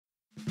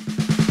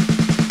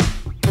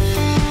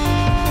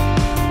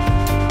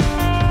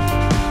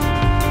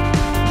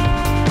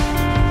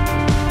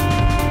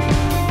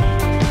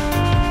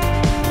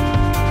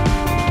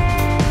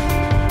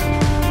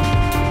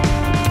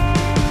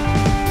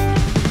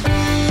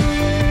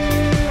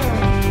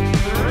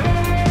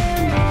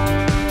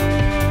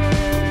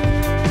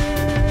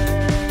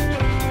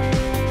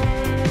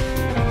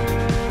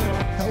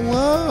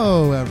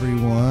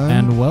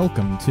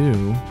to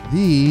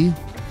The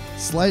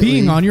slightly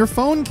Being on Your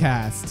Phone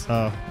cast.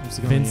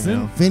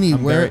 Vincent? Vinny,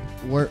 I'm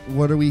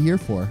what are we here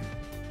for?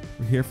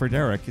 We're here for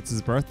Derek. It's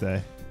his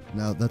birthday.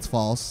 No, that's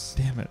false.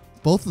 Damn it.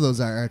 Both of those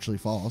are actually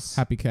false.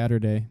 Happy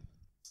Catterday.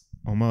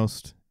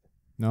 Almost.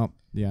 Nope.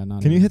 Yeah,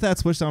 not Can you even. hit that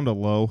switch down to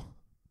low?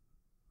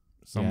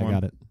 Yeah, I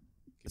got it.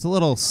 It's a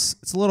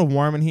little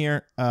warm in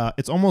here.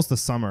 It's almost the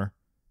summer.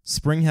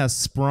 Spring has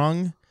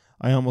sprung.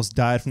 I almost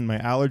died from my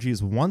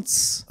allergies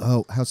once.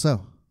 Oh, how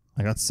so?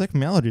 I got sick from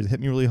my allergies. It hit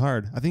me really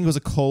hard. I think it was a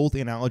cold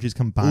and allergies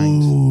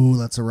combined. Ooh,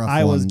 that's a rough one.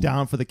 I was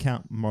down for the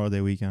count Memorial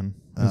Day weekend.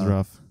 It was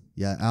rough.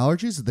 Yeah,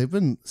 allergies, they've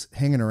been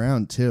hanging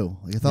around too.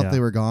 Like, I thought they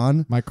were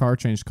gone. My car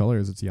changed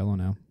colors. It's yellow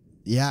now.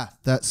 Yeah,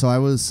 so I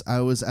was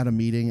at a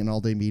meeting, an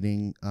all-day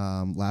meeting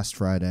last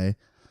Friday,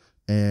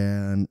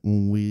 and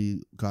when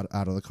we got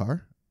out of the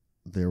car,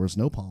 there was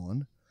no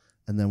pollen,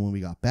 and then when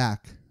we got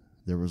back,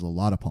 there was a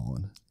lot of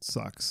pollen.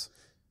 Sucks.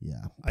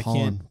 Yeah,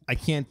 I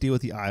can't deal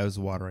with the eyes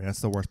watering.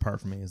 That's the worst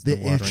part for me. Is the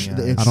watering itch. eyes.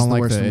 The itch I don't is the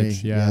like worst the for me.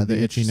 itch. Yeah,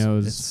 the itchy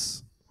nose.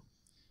 It's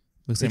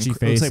looks Itchy like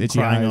face, looks like itchy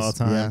crying eyes. all the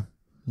time. Yeah.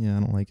 Yeah, I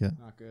don't like it.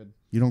 Not good.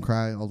 You don't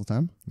cry all the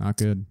time? Not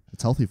good.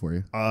 It's healthy for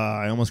you.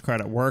 I almost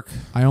cried at work.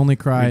 I only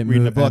cry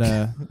Reading a book.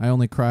 I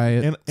only cry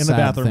at In the sad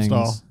bathroom things.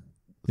 stall.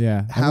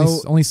 Yeah. How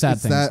only sad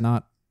is things, that-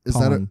 not Is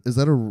pollen.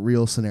 that a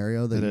real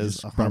scenario that It you is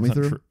just brought me 100%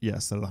 through? true.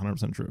 Yes, that is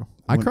 100% true.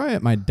 I cry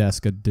at my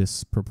desk a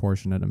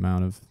disproportionate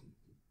amount of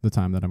the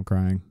time that I'm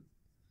crying.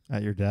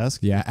 At your desk?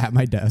 Yeah, at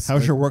my desk.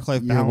 How's your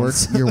work-life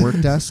balance? Your work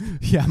desk?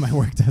 Yeah, my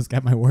work desk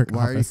at my work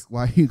office.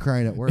 Why are you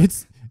crying at work?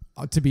 It's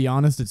to be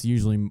honest, it's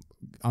usually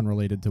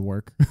unrelated to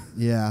work.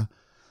 Yeah.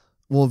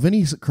 Well,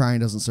 Vinny's crying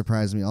doesn't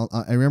surprise me.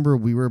 I remember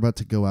we were about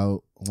to go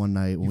out one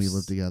night when we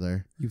lived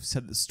together. You've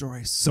said the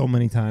story so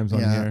many times on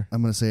here.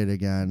 I'm going to say it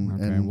again.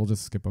 Okay, and, we'll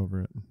just skip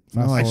over it.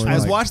 No, Fast I forward, I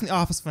was like- watching the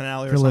Office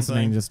finale If or you're something.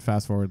 listening, just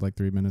fast forward like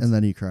 3 minutes. and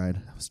then he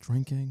cried. I was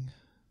drinking.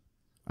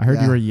 I heard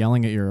Yeah. you were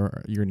yelling at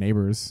your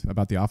neighbors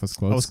about the Office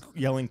quotes. I was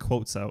yelling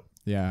quotes out.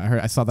 Yeah,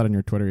 I saw that on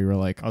your Twitter. You were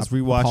like, I was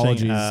rewatching,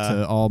 apologies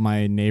to all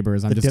my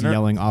neighbors. I'm the just dinner-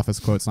 yelling Office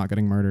quotes, not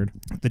getting murdered.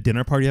 The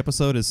dinner party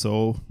episode is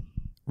so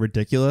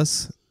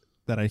ridiculous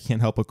that I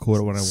can't help but quote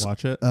it when I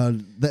watch it.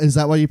 Is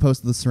that why you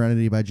posted the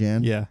Serenity by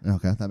Jan? Yeah.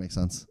 Okay, that makes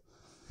sense.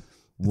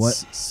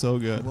 What? It's so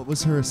good. What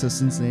was her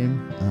assistant's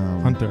name?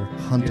 Hunter.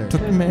 Hunter. You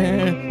took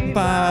me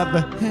by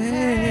the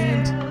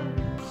hand.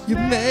 You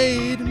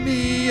made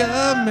me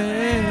a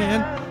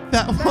man.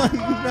 That one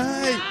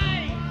night,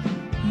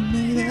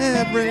 you made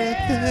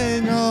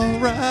everything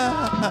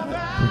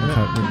alright. We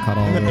can cut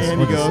all of this. And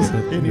We'll he just goes, skip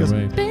it and he either goes,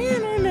 way.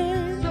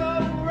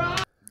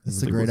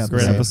 It's a great episode.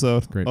 Great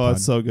episode. Great Oh, pod.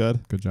 it's so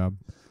good. Good job.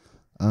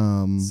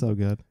 So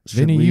good. Should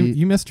Vinny, we-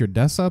 you missed your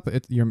desk up.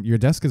 Your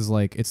desk is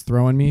like, it's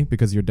throwing me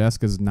because your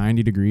desk is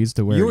 90 degrees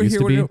to where You it were used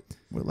here to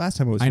be. last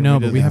time it was I here, know, we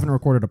but did we that. haven't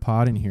recorded a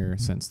pod in here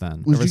since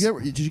then.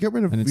 Did you get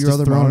rid of And it's your just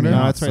other throwing me monitor?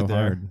 off. No, it's right so there.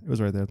 hard. It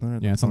was right there.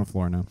 Yeah, it's on the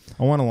floor now.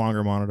 I want a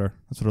longer monitor.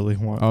 That's what I really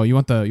want. Oh, you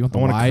want the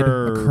want a wide,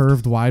 curved.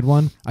 curved wide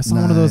one? I saw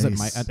one of those at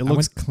my. Nice. At, It I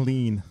looks went,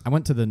 clean. I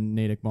went to the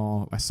Natick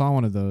Mall. I saw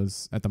one of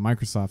those at the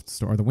Microsoft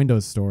store or the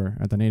Windows store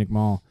at the Natick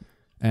Mall,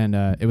 and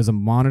it was a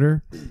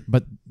monitor,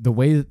 but the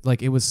way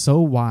like it was so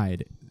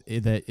wide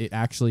that it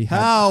actually had.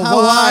 How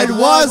wide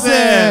was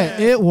it?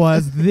 It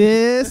was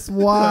this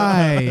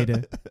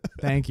wide.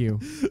 Thank you.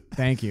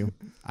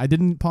 I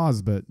didn't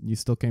pause, but you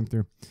still came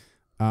through.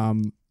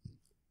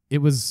 It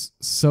was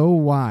so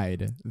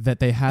wide that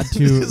they had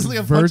to. It's like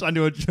a punch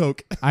onto a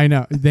joke. I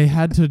know they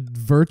had to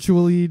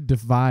virtually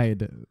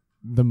divide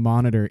the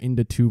monitor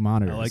into two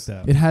monitors. I like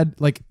that. It had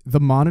like the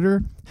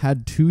monitor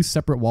had two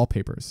separate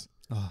wallpapers.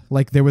 Oh,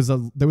 Like there was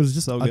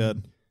just so a-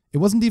 good. It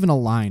wasn't even a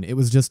line. It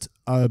was just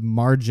a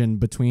margin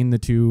between the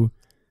two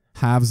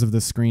halves of the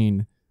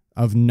screen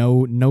of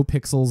no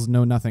pixels,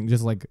 no nothing.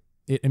 Just like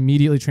it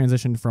immediately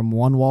transitioned from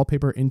one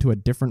wallpaper into a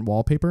different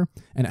wallpaper,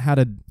 and it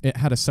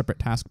had a separate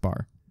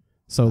taskbar.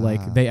 So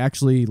like they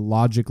actually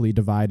logically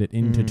divide it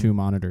into two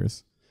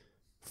monitors.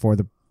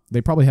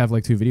 They probably have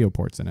like two video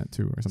ports in it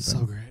too or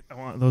something. So great. I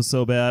want those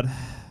so bad.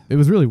 It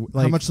was really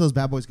like How much do those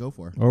bad boys go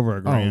for? Over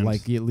a grand. Oh,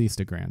 like at least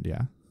 $1,000,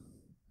 yeah.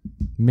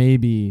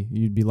 Maybe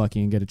you'd be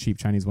lucky and get a cheap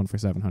Chinese one for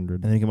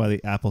 $700. I think about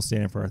the Apple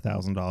stand for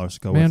 $1,000 to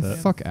go Man, with it.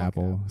 fuck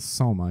Apple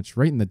so much.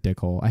 Right in the dick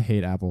hole. I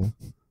hate Apple.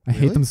 I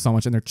hate Really? them so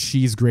much and their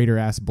cheese grater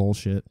ass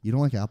bullshit. You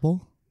don't like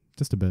Apple?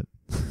 Just a bit.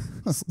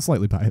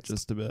 Slightly biased.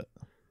 Just a bit.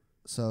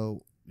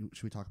 So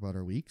should we talk about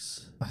our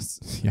weeks?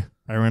 Yeah.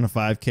 I ran a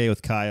 5K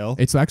with Kyle.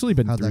 It's actually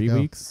been How'd that 3 go?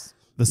 weeks.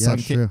 The Yeah, sun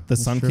it's true. the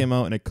That's sun true. came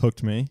out and it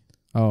cooked me.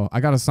 Oh,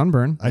 I got a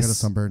sunburn. I got a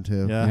sunburn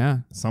too. Yeah.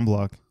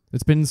 Sunblock.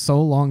 It's been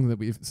so long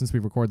since we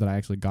recorded that I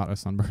actually got a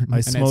sunburn. I and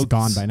it's smoked-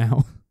 gone by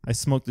now. I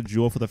smoked a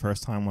Juul for the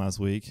first time last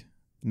week.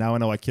 Now I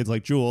know why kids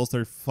like Juuls.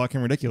 They're fucking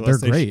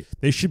ridiculous. They're great.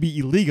 They should be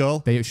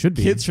illegal. They should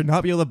be. Kids should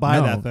not be able to buy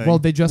No. that thing. Well,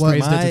 they just Well,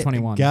 raised it My to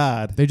 21.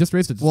 God. They just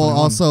raised it to Well,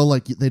 21. also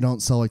like they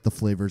don't sell like the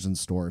flavors in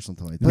store or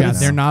something like that. Yeah, now.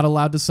 they're not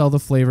allowed to sell the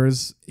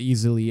flavors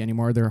easily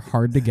anymore. They're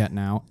hard to get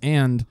now,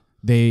 and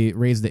they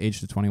raised the age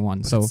to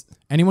 21. So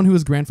anyone who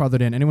is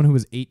grandfathered in, anyone who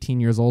is 18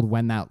 years old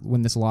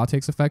when this law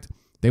takes effect,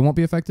 they won't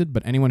be affected,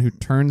 but anyone who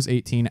turns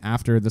 18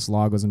 after this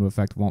law goes into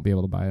effect won't be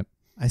able to buy it.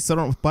 I still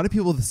don't. A lot of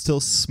people that still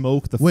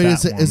smoke the Wait,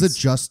 fat is it ones.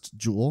 just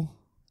Juul?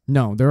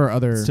 No, there are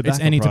other. It's It's,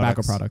 tobacco any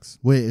tobacco products. products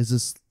Wait, is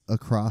this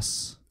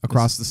across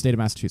the state of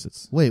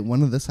Massachusetts Wait, when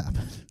did this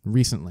happen?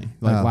 recently,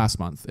 like Oh. last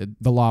month.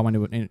 The law went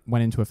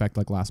into effect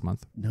like last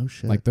month. No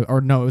shit. It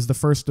was the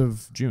 1st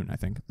of June, I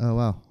think. Oh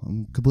wow,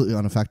 I'm completely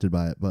unaffected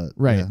by it, but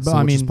Right, yeah, but so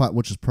I which is mean,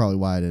 which is probably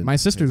why I didn't. My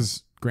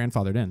sister's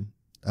grandfathered in.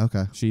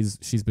 Okay, She's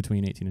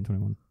between 18 and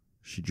 21.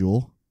 she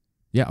Juul.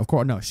 Yeah, of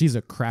course. No, she's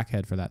a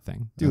crackhead for that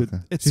thing. Dude,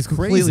 Okay. it's She's crazy.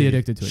 completely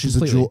addicted to it. She's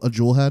completely. a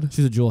Juul head.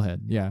 She's a Juul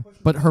head, yeah.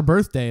 But her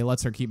birthday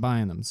lets her keep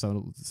buying them.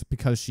 So it's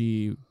because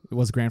she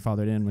was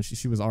grandfathered in when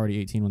she was already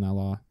 18 when that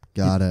law.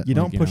 Got it. You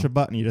don't Like, you push know. a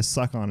button, you just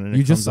suck on it. And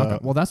You it just comes suck out.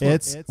 on. Well, that's what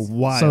It's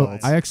wild. So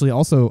I actually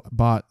also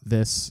bought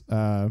this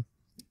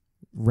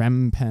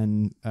REM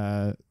pen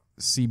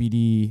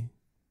CBD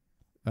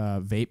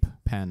vape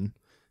pen,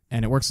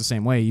 and it works the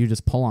same way. You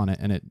just pull on it,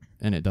 and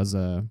it does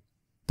the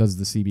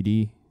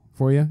CBD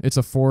for you. It's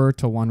a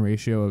 4-to-1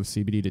 ratio of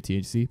CBD to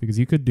THC because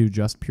you could do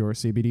just pure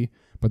CBD,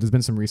 but there's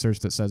been some research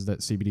that says that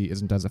CBD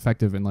isn't as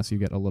effective unless you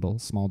get a little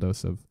small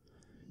dose of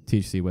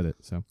THC with it.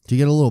 So Do you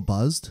get a little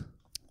buzzed?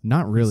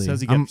 not really.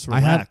 says he gets I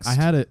had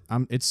relaxed.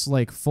 it. It's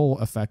like full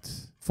effect,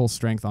 full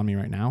strength on me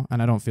right now,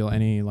 and I don't feel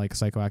any like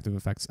psychoactive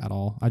effects at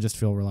all. I just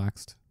feel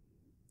relaxed.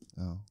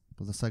 Oh,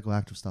 but the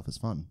psychoactive stuff is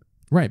fun.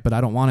 Right, but I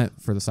don't want it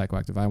for the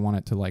psychoactive. I want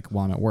it to like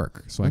while I'm at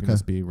work, so I can Okay.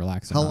 just be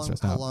relaxed and How not long?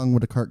 stressed How out. long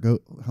would a cart go?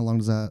 How long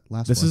does that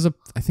last? This for? is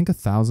I think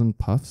 1,000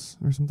 puffs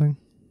or something.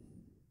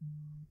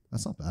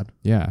 That's not bad.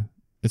 Yeah,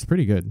 it's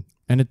pretty good,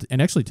 and it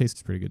actually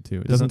tastes pretty good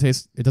too. It doesn't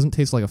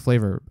taste like a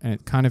flavor, and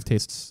it kind of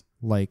tastes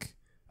like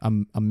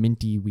a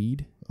minty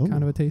weed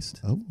kind of a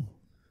taste. Oh,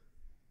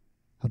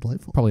 how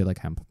delightful. Probably like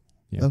hemp.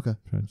 Yeah. Okay,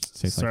 It just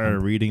tastes like started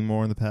hemp. reading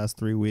more in the past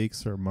 3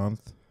 weeks or a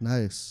month.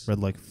 nice. Read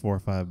like 4 or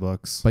 5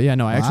 books. But yeah,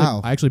 no,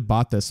 Wow. I actually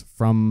bought this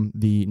from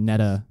the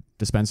Netta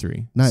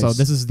dispensary. Nice. So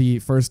this is the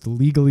first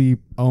legally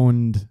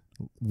owned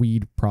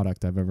weed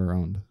product I've ever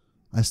owned.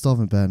 I still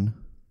haven't been.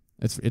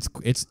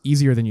 It's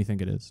easier than you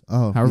think it is.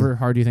 Oh, However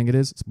hard you think it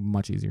is, it's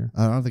much easier.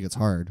 yeah. I don't think it's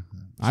hard.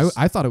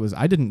 I thought it was.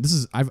 I didn't. This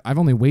is. I've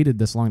only waited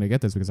this long to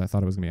get this because I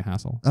thought it was gonna be a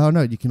hassle. Oh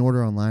no, you can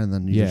order online and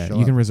then you just show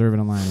you can up. reserve it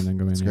online and then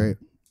go It's in. yeah. great.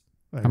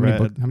 I How many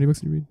read books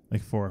did you read?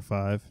 like 4 or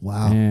 5.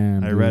 Wow,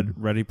 Damn, I dude. read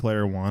Ready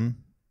Player One.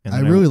 And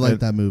I then really like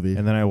that movie.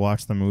 And then I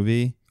watched the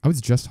movie, I was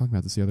just talking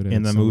about this the other day.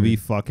 and the It's so movie weird.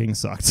 fucking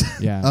sucked.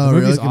 Yeah. Oh, the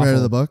really? movie's Compared to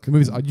awful. the book? The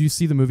movie's. Did you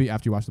see the movie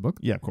after you watched the book?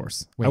 Yeah, of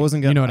course. Wait, I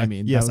wasn't gonna. you know what I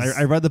mean. Yes, That was-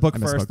 I read the book I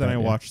misspoke first, then that, I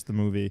yeah. watched the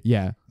movie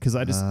Yeah. because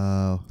I just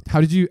Oh,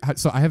 How did you?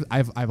 So I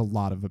have a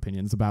lot of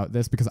opinions about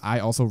this because I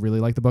also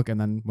really liked the book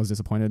and then was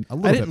disappointed a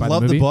little I bit didn't by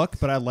love the the movie. book,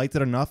 but I liked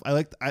it enough. I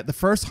liked the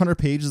first 100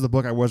 pages of the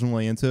book. I wasn't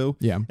really into,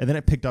 Yeah. and then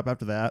it picked up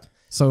after that.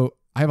 So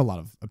I have a lot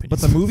of opinions.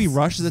 But the movie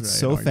rushes it This is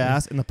so very annoying.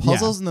 fast, and the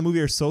puzzles in the movie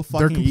are so fucking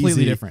They're completely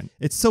easy. different.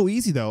 It's so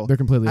easy though. They're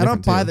completely I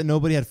different. don't buy too. that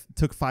nobody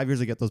took 5 years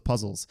to get those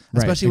puzzles,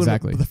 Right, especially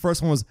exactly. when the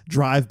first one was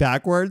drive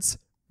backwards.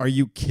 Are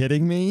you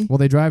kidding me? Well,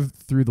 they drive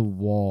through the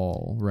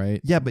wall, right?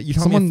 Yeah, but you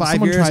told me in 5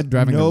 someone years tried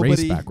driving a race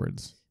nobody,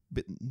 backwards.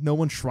 but no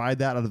one tried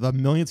that. Out of the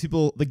millions of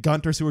people, the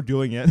Gunters who were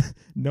doing it,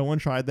 no one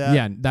tried that.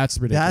 Yeah, that's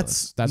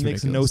ridiculous. That's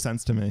makes ridiculous. no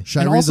sense to me. should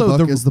I And read also the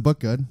book? the- Is the book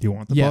good? Do you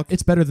want the Yeah, book?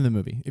 it's better than the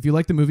movie. If you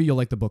like the movie, you'll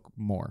like the book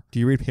more. Do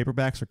you read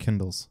paperbacks or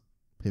Kindles?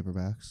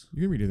 Paperbacks.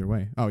 You can read either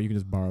way. Oh, you can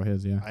just borrow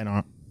his. Yeah. I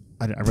don't.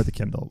 I read the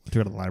Kindle. I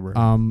took it to the library.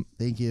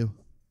 Thank you.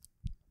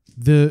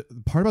 The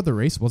part about the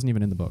race wasn't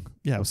even in the book.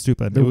 yeah, it was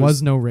stupid. There It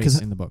was no race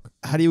 'cause- in the book.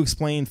 How do you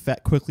explain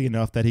fat quickly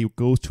enough that he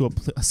goes to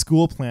a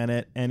school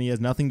planet and he has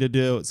nothing to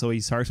do, so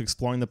he starts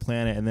exploring the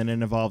planet, and then it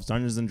involves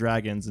Dungeons and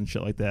Dragons and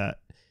shit like that.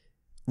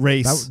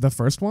 Race, The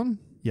first one.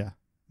 yeah,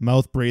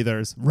 mouth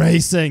breathers,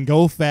 racing,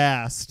 go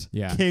fast,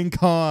 Yeah. King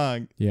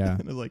Kong. Yeah.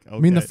 It was like, okay. I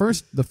mean, the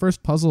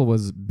first puzzle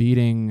was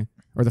beating,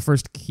 or the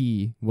first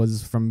key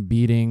was from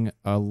beating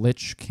a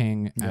Lich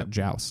King Yep. at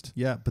Joust.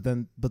 yeah, but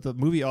the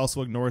movie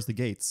also ignores the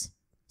gates,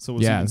 so it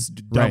was Yeah, even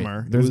right.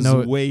 dumber. There's it was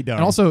no- way dumb.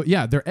 And also,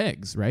 yeah, they're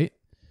eggs, right?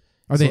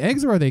 Are they So-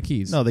 eggs or are they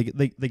keys? no, they get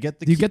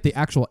the You key- get the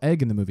actual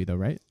egg in the movie, though,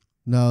 right?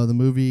 No, the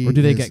movie. Or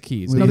do they is- get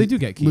keys? movie- No, they do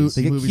get keys.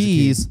 they get movie's a key.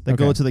 keys that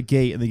go Okay. to the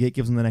gate, and the gate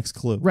gives them the next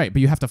clue. Right,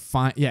 but you have to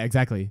find. Yeah,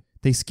 exactly.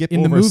 They skip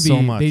In the over movie,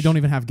 so much. they don't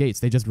even have gates.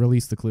 They just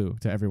release the clue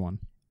to everyone.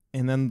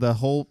 And then the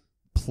whole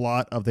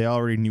plot of they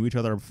already knew each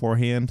other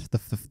beforehand.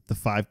 The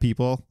 5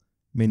 people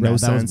made no Right,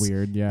 that sense. was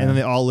weird. Yeah. And then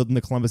they all lived in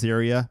the Columbus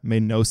area.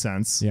 Made no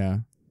sense. yeah,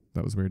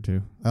 that was weird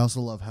too. I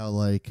also love how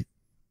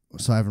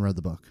so I haven't read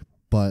the book,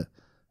 but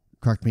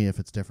correct me if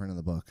it's different in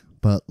the book.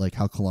 But like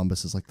how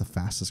Columbus is like the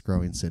fastest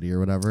growing city or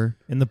whatever.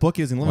 In the book,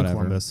 he doesn't live in Whatever.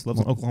 Columbus. He lives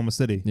in Oklahoma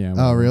City. Yeah. Oh,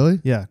 whatever.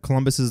 really? Yeah,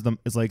 Columbus is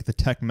like the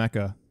tech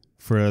mecca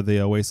for the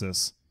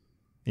Oasis.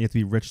 You have to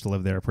be rich to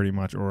live there, pretty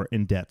much, or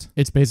in debt.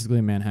 It's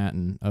basically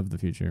Manhattan of the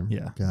future.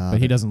 Yeah. God.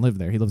 But he doesn't live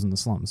there. He lives in the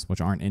slums,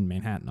 which aren't in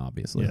Manhattan,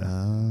 obviously. Yeah.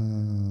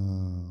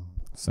 Oh.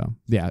 So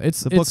yeah,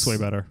 it's The book's way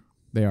better.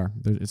 They are.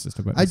 It's just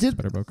I it's did- a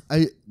better book.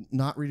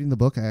 Not reading the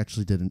book, I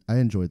actually didn't. I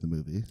enjoyed the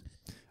movie.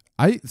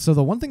 So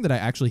the one thing that I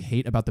actually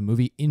hate about the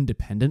movie,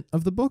 independent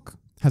of the book,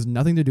 has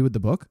nothing to do with the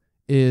book,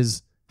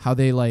 is how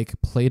they like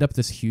played up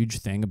this huge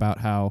thing about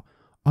how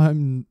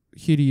I'm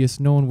hideous,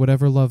 no one would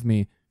ever love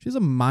me. She's a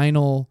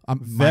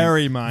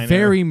Very minor.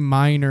 very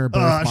minor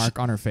birthmark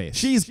on her face.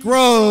 She's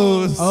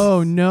gross.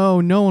 Oh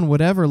no, no one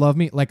would ever love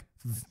me. Like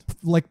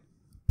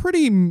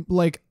pretty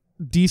like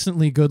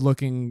decently good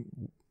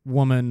looking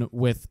woman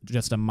with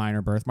just a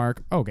minor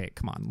birthmark. Okay,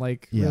 come on.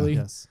 Like Yeah. really?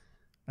 Yes.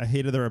 I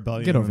hated the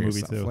rebellion Get in over the movie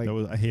yourself, too.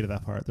 like- I hated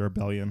that part. The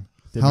rebellion.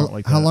 Did How not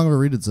like how that. long of a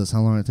read is this?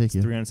 How long did it take It's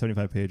you?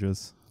 375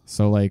 pages.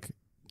 So like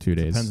 2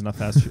 days. Depends on how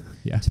fast.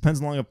 Yeah. Depends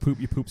on how long of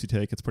poops you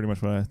take. It's pretty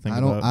much what I think I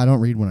don't about. I don't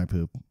read when I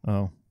poop.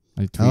 Oh.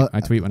 I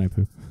tweet when I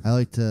poop. I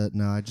like to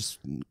I just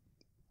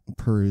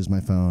peruse my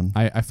phone.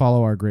 I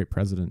follow our great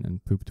president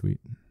and poop tweet.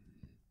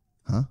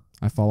 Huh?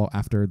 I follow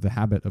after the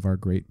habit of our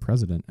great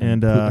president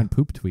And, and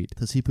poop tweet.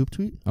 Does he poop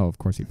tweet? Oh, of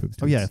course he poops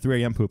tweets. Oh yeah,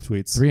 3 a.m. poop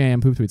tweets. 3 a.m.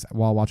 poop tweets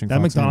while watching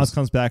That Fox McDonald's News.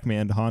 comes back,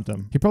 man, to haunt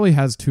him. He probably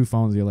has 2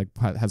 phones. He like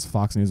has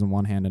Fox News in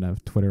one hand and a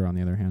Twitter on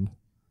the other hand.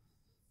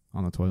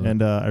 On the toilet.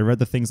 And I read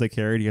The Things They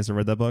Carried. You guys have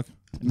read that book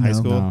in high No.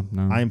 school?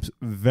 No. I'm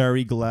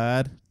very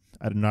glad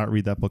I did not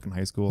read that book in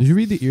high school. Did you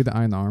read The Ear, the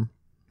Eye, and the Arm?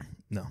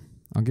 No.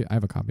 I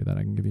have a copy of that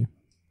I can give you.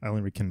 I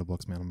only read Kindle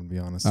books, man. I'm gonna be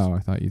honest. Oh, I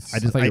thought you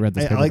read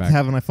this I like paperback. to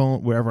have it on my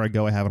phone wherever I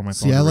go. I have it on my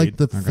phone. See, I to like read.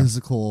 the Okay.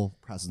 physical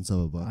presence of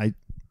a book.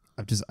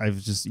 I've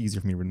just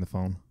easier for me reading the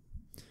phone.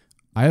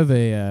 I have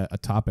a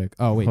topic.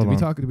 Oh wait, Hold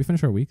on. did we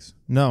finish our weeks?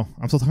 No,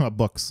 I'm still talking about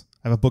books.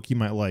 I have a book you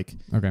might like.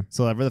 Okay.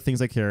 So I've read The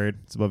Things I Carried.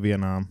 It's about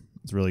Vietnam.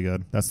 It's really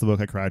good. That's the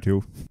book I cried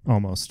to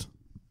almost.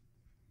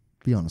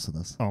 Be honest with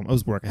us. Oh, it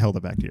was work. I held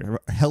it back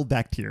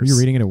tears. Were you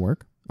reading it at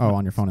work? Oh,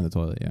 on your phone in the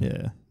toilet, yeah.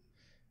 Yeah.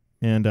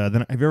 And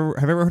then have you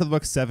ever heard of the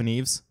book Seven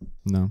Eves?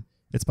 No.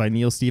 It's by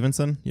Neil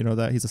Stevenson. You know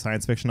that he's a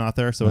science fiction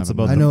author. So I it's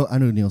haven't about I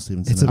know Neil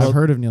Stevenson. It's is. about- I've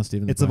heard of Neil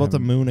Stevens. it's but I about the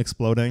haven't- moon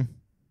exploding.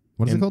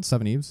 What is it in- called?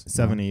 Seven Eves?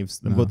 Seven No.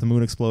 Eves. No. About the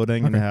moon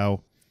exploding and Okay.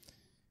 how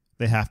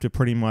they have to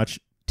pretty much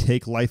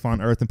take life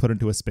on Earth and put it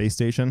into a space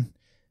station.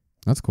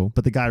 That's cool.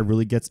 But the guy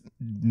really gets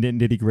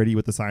nitty gritty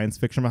with the science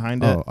fiction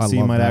behind it. Oh, I so you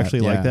love might that. actually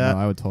like Yeah, that.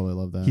 No, I would totally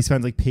love that. He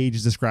spends like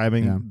pages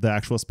describing Yeah. the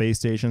actual space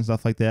station,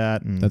 stuff like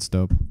that. And That's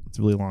dope. it's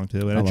really long too.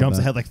 And I it love jumps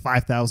that. ahead like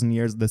 5,000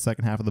 years the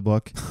second half of the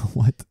book.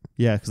 What?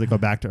 Yeah, because they go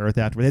back to Earth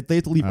after. They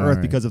have to leave All Earth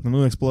right. because if the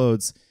moon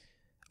explodes,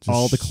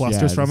 all the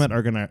clusters from it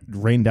are going to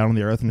rain down on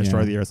the Earth and destroy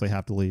Yeah. the Earth, so they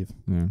have to leave.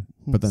 Yeah.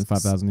 But then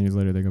 5,000 years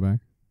later they go back.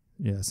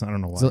 Yeah, so I don't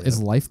know why. So is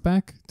yet. life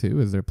back too?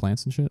 Is there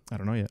plants and shit? I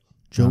don't know yet.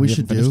 Joe, Oh, we you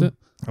should haven't finished do. it?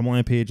 I'm only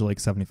on page like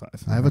 75.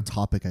 I have a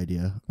topic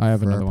idea. I have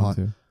for another our one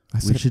too. I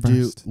We said it should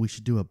first. we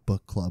should do a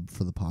book club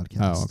for the podcast.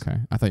 Oh, okay.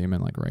 I thought you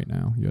meant like right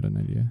now. You had an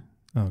idea.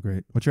 Oh,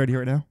 great. What's your idea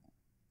right now?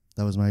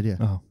 That was my idea.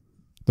 Oh,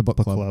 The book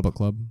Book club. club. Book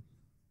club.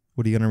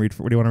 what are you gonna read?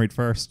 What do you want to read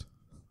first?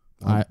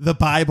 I- The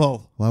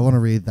Bible. Well, I want to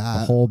read The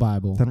that. whole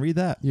Bible. Then read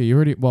that. Yeah, you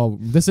already. Well,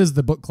 this is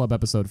the book club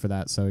episode for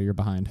that, so you're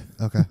behind.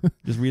 Okay.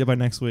 Just read it by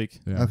next week.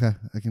 Yeah. Okay.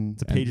 I can.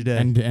 It's a page a day.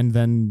 And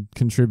then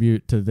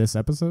contribute to this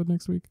episode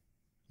next week.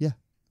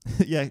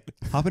 Yeah,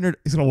 hop in.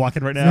 He's gonna walk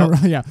in right now.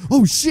 Yeah.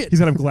 Oh shit! He's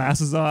gonna have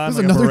glasses on. There's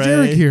like a another beret.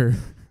 Derek here.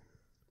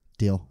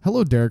 Deal.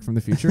 Hello, Derek from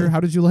the future. How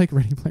did you like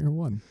Ready Player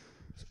One?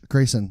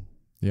 Grayson.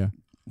 Yeah.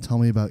 Tell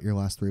me about your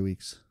last 3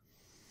 weeks.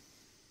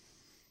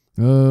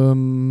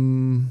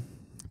 Been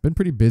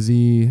pretty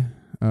busy.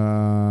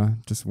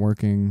 Just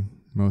working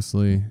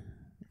mostly.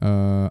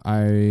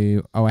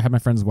 I had my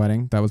friend's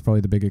wedding. That was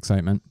probably the big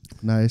excitement.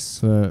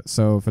 Nice.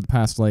 So for the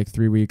past like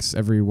 3 weeks,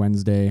 every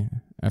Wednesday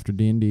after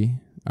D&D,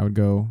 I would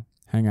go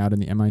hang out in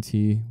the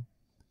MIT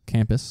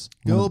campus.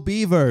 Go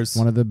Beavers.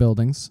 One of the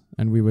buildings,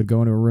 and we would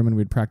go into a room and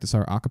we'd practice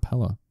our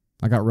acapella.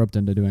 I got roped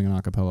into doing an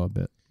acapella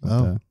bit.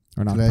 Oh.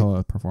 Or an Can I-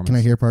 acapella performance. Can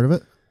I hear part of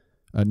it?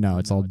 No,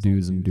 it's all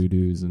do's and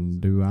do-dos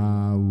and do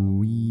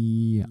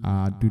wee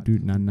do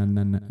na na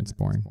na na. It's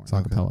boring. It's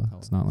Okay. acapella.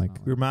 It's not like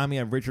You remind me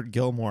of Richard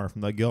Gilmore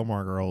from the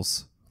Gilmore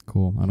Girls.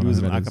 cool. I He don't was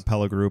know in who an that is.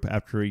 acapella group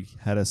after he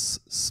had a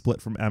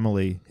split from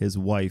Emily, his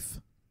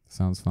wife.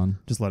 Sounds fun.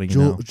 Just letting you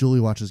know. Julie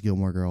watches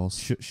Gilmore Girls.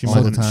 She all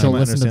might, the time. she She'll might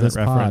listen to understand this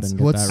that pod reference. and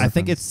get What's- that I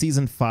think reference. it's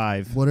season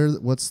 5.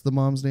 What's the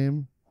mom's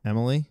name?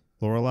 Emily?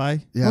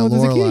 Lorelai? Yeah, Oh,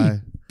 there's a kitty.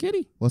 Lorelai.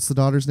 Kitty. What's the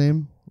daughter's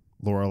name?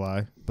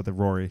 Lorelai, but the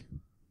Rory.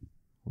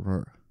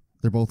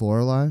 They're both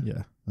Lorelai.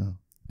 Yeah.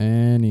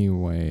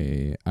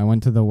 Anyway, I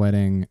went to the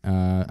wedding.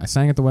 I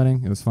sang at the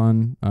wedding. It was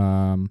fun.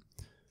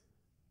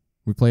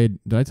 We played.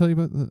 Did I tell you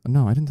about?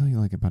 No, I didn't tell you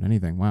like about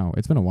anything. Wow,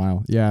 it's been a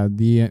while. Yeah.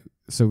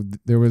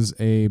 There was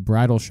a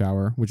bridal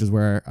shower, which is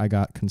where I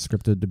got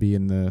conscripted to be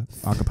in the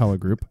acapella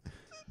group,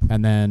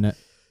 and then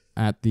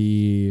at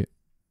the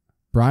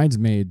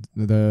bridesmaid,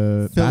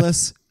 the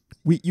Phyllis,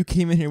 you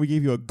came in here. We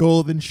gave you a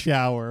golden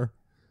shower.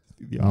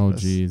 Oh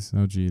geez.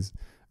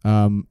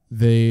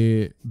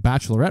 The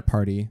bachelorette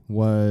party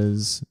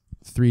was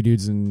 3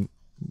 dudes and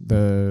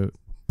the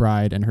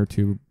bride and her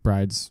 2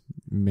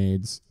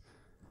 bridesmaids,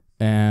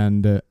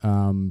 and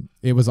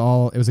it was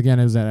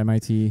at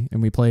MIT,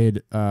 and we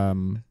played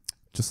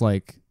just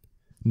like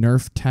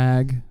Nerf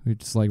tag. We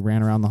just like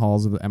ran around the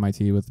halls of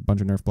MIT with a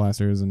bunch of Nerf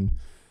blasters and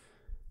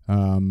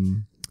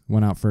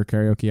went out for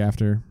karaoke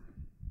after.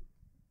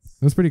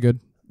 It was pretty good.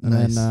 And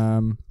Nice.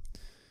 then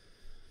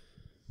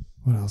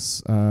What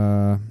else?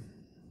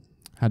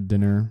 Had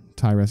dinner,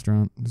 Thai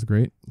restaurant. It was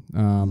great.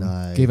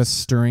 Nice. Gave a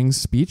stirring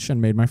speech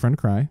and made my friend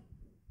cry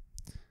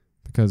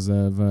because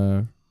of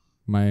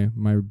my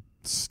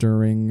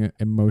stirring,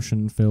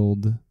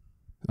 emotion-filled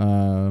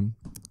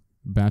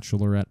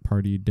bachelorette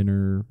party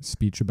dinner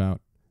speech about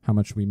how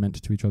much we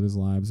meant to each other's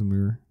lives when we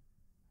were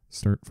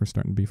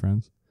starting to be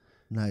friends.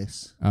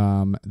 Nice.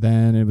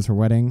 Then it was her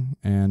wedding,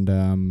 and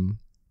the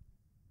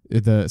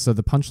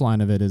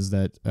punchline of it is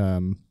that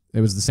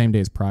it was the same day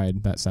as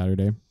Pride, that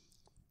Saturday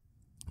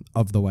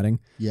of the wedding.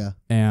 Yeah.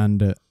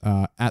 And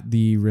at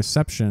the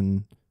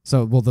reception,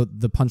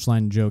 the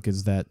punchline joke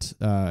is that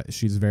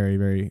she's very,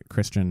 very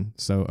Christian.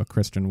 So a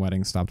Christian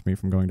wedding stopped me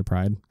from going to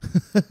Pride.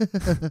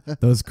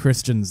 Those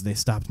Christians, they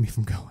stopped me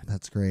from going.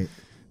 That's great.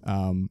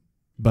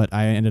 But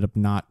I ended up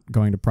not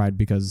going to Pride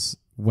because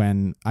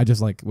when I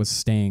just was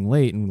staying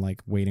late and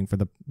waiting for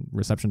the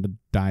reception to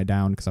die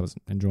down because I was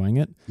enjoying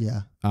it.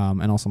 Yeah.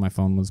 And also my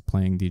phone was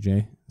playing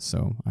DJ,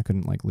 so I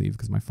couldn't leave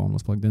because my phone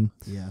was plugged in.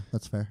 Yeah,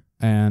 that's fair.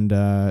 And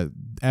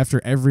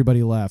after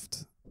everybody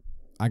left,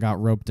 I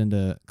got roped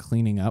into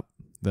cleaning up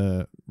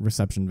the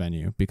reception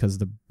venue because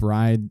the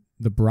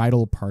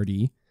bridal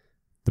party,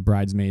 the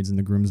bridesmaids and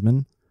the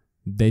groomsmen,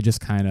 they just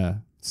kind of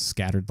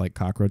scattered like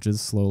cockroaches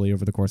slowly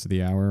over the course of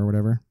the hour or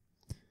whatever.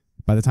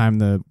 By the time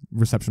the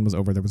reception was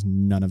over, there was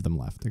none of them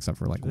left except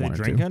for Were one they or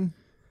drinking?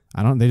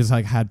 two. They just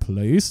had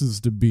places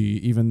to be,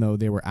 even though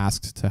they were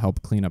asked to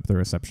help clean up the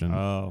reception.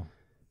 Oh,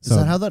 Is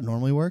that how that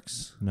normally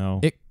works? no.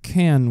 It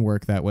can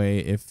work that way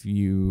if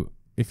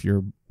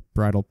your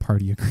bridal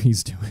party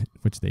agrees to it,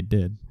 which they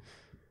did.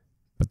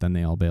 But then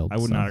they all bailed. I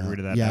would so. not agree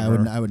to that. Yeah,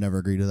 ever. I would never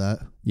agree to that.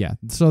 Yeah,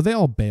 so they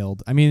all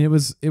bailed. I mean, it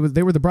was they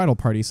were the bridal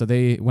party, so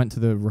they went to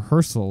the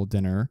rehearsal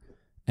dinner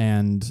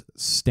and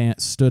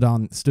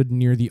stood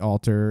near the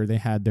altar. They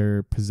had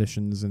their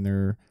positions and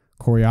their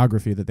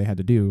choreography that they had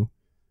to do,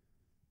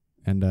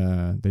 and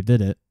they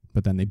did it.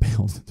 But then they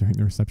bailed during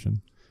the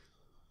reception.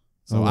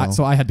 So Oh,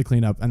 well. I had to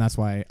clean up, and that's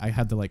why I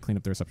had to clean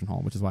up the reception hall,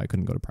 which is why I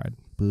couldn't go to Pride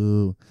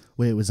Boo.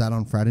 Wait, was that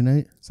on Friday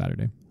night?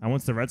 Saturday. I went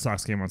to the Red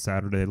Sox game on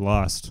Saturday. They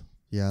lost.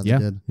 Yeah, they Yeah,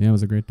 did. yeah, it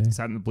was a great day.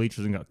 Sat in the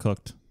bleachers and got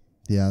cooked.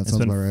 Yeah, that I sounds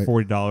spent about right.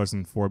 $40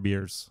 and 4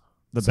 beers.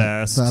 The So-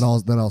 best. That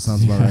all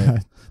sounds about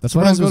right. That's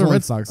why I Surprised go it was to only-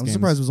 Red Sox I'm games.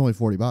 surprised it was only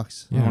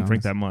 $40. I don't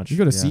drink that much. You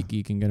go to Yeah.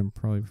 SeatGeek and get them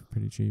probably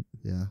pretty cheap.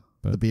 Yeah.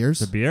 But the beers?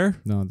 The beer?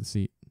 No, the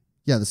seat.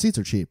 Yeah, the seats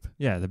are cheap.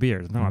 Yeah, the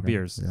beers. No, Okay.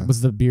 beers. Yeah.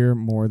 Was the beer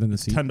more than the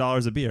seat?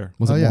 $10 a beer.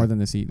 Was Oh, it yeah. more than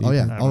the seat? Oh,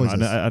 yeah. I, don't Always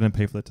know. is. I didn't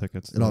pay for the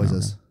tickets. It always Okay.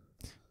 is.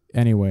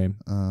 Anyway,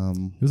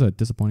 it was a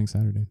disappointing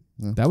Saturday.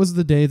 Yeah. That was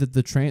the day that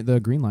the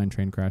Green Line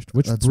train crashed,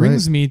 which That's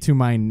brings me to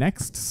my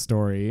next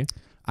story.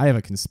 I have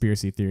a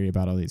conspiracy theory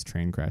about all these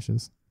train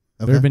crashes.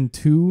 Okay. There have been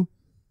 2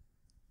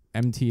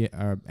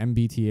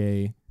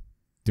 MBTA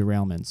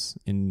derailments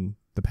in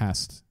the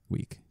past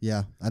week.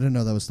 Yeah, I didn't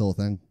know that was still a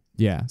thing.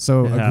 Yeah,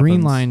 so It a Green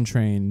happens. Line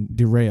train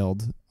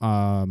derailed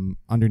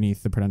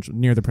underneath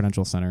near the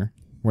Prudential Center,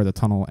 where the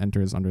tunnel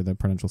enters under the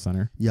Prudential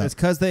Center. Yeah. It's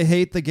because they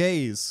hate the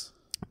gays.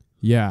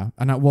 Yeah,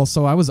 and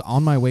so I was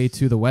on my way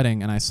to the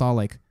wedding, and I saw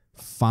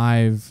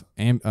 5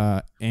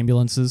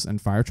 ambulances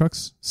and fire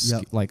trucks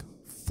Yep.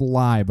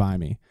 fly by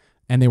me,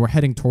 and they were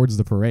heading towards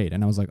the parade,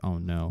 and I was like, oh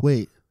no.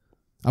 Wait,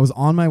 I was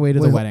on my way to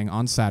the Wait, wedding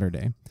on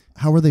Saturday.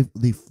 how were they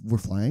were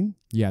flying?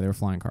 Yeah, they were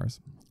flying cars.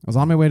 I was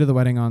on my way to the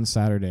wedding on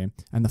Saturday,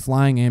 and the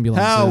flying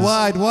ambulances. How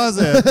wide was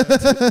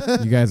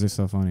it? You guys are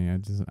so funny. I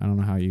don't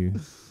know how do you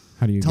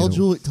Tell get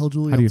Julie how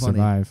I'm do you funny.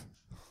 survive?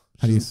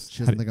 How do you She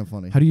doesn't think I'm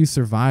funny. how do you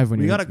survive when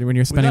We you're gotta- when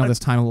you're spending all gotta- this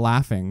time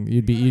laughing?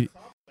 You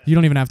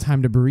don't even have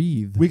time to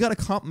breathe. We got a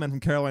compliment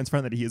from Caroline's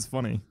friend that he is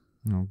funny.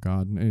 Oh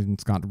God,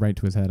 it's got right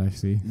to his head. I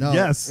see. No,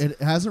 Yes.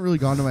 it hasn't really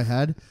gone to my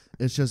head.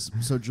 It's just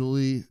so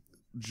Julie,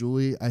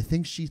 I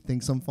think she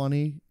thinks I'm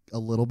funny a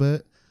little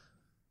bit,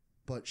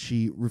 but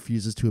she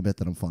refuses to admit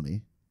that I'm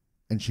funny,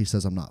 and she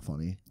says I'm not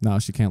funny. No,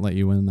 she can't let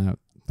you win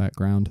that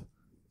ground.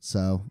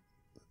 So,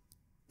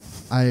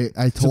 I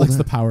She told likes her,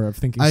 the power of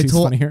thinking I she's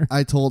told funnier.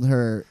 I told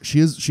her she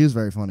is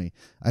very funny.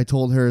 I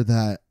told her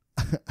that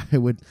I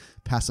would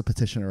pass a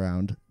petition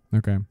around.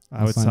 Okay,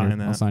 I would sign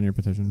that. I'll sign your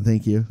petition.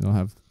 Thank you. You'll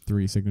have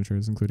 3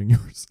 signatures, including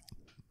yours.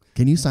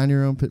 Can you sign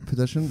your own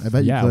petition? I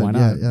bet Yeah, you could. why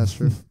not? Yeah, that's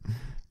true.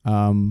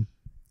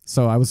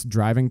 So I was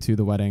driving to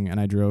the wedding, and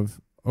I drove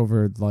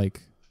over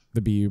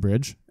the BU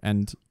bridge,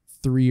 and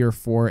 3 or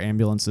 4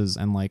 ambulances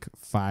and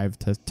 5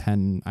 to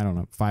 10, I don't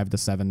know, 5 to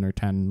 7 or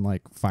 10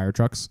 fire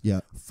trucks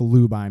Yeah.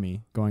 flew by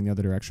me going the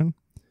other direction,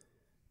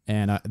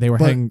 and they were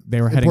But heading.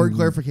 They were heading. Important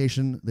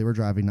clarification: they were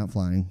driving, not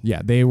flying.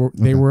 Yeah, they were.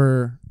 They Okay.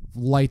 were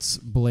lights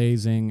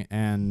blazing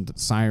and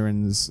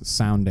sirens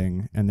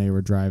sounding, and they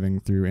were driving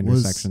through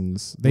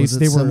intersections. Was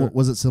it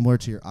were similar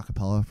to your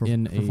acapella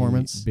in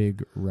performance? a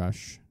big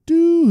rush.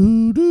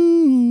 Do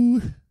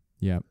do.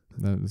 Yep,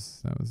 that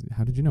was.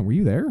 How did you know? Were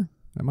you there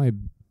at my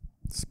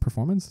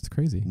performance? It's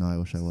crazy. No, I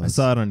wish I was. I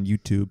saw it on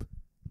YouTube.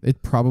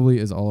 It probably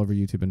is all over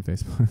YouTube and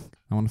Facebook.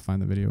 I want to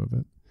find the video of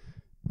it.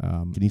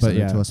 Can you but send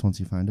yeah, it to us once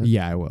you find it?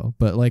 Yeah, I will.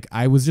 But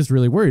I was just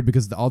really worried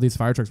because all these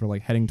fire trucks were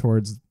heading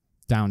towards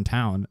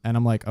downtown, and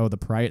I'm like, oh, the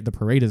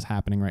parade is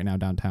happening right now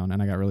downtown,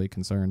 and I got really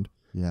concerned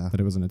Yeah. that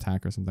it was an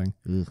attack or something.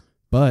 Ugh.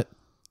 But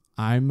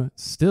I'm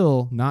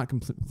still not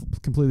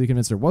completely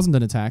convinced there wasn't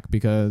an attack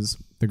because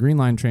the Green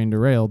Line train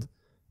derailed,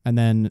 and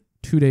then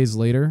 2 days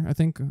later, I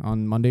think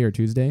on Monday or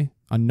Tuesday,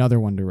 another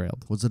one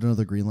derailed. Was it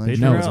another green line? They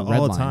No, derail it's a red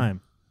all line. the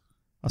time.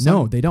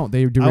 No, they don't.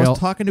 They I derail. was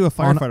talking to a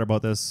firefighter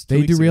about this. 2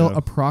 They weeks derail ago.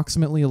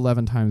 approximately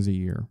 11 times a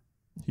year.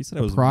 He said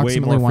it was way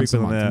Approximately more once a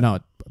frequent month. than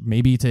that. No,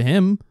 maybe to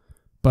him,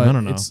 but I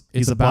don't know. it's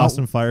He's a about.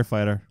 Boston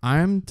firefighter.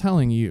 I'm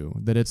telling you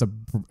that it's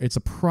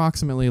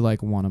approximately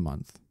like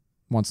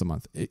once a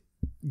month,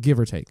 give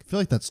or take. I feel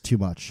like that's too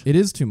much. It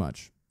is too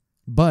much,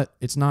 but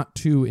it's not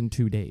 2 in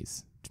 2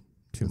 days.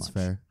 Too That's much.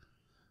 fair.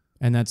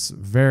 And that's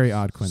very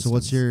odd coincidence. So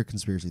what's your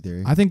conspiracy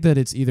theory? I think that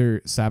it's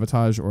either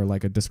sabotage or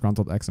like a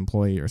disgruntled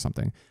ex-employee or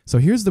something. So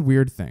here's the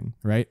weird thing,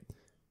 right?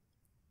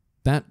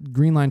 That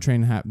Green Line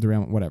train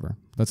derailment, whatever.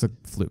 That's a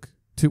fluke.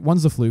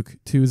 One's a fluke.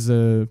 Two's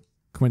a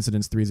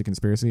coincidence. Three's a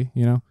conspiracy.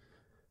 You know.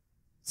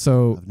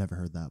 So I've never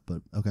heard that,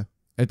 but okay.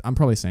 I'm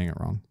probably saying it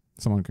wrong.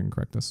 Someone can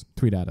correct us.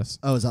 Tweet at us.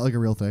 Oh, is that like a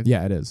real thing?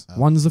 Yeah, it is. Oh.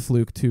 One's a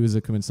fluke. Two is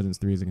a coincidence.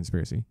 Three is a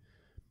conspiracy.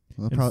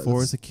 Well, And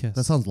 4 is a kiss.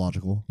 that sounds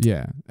logical.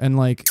 Yeah, and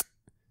like,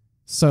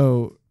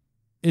 so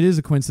it is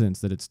a coincidence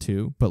that it's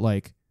 2, but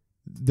like,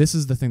 this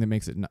is the thing that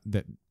makes it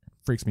that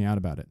freaks me out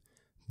about it.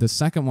 The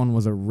second one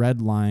was a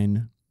red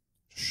line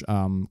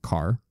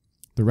car.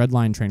 The red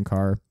line train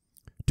car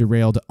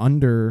derailed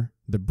under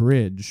the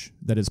bridge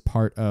that is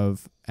part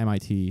of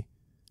MIT.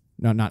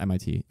 No, not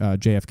MIT.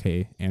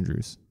 JFK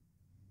Andrews.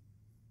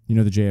 You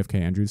know the JFK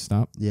Andrews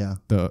stop? Yeah.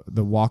 The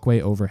walkway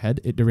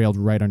overhead, it derailed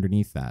right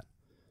underneath that.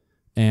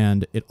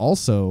 And it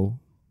also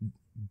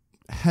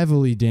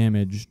heavily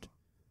damaged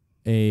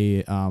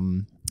I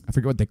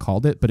forget what they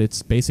called it, but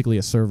it's basically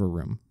a server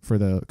room for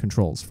the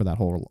controls for the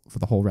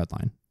whole red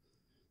line.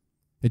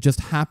 It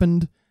just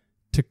happened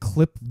to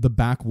clip the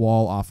back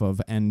wall off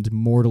of and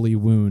mortally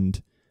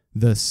wound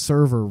the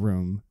server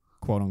room,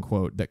 quote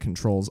unquote, that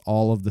controls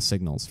all of the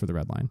signals for the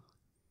red line.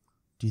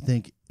 Do you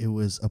think it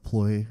was a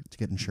ploy to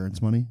get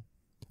insurance money?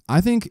 I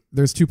think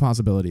there's 2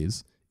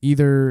 possibilities.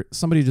 Either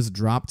somebody just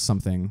dropped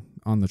something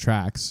on the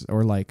tracks,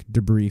 or like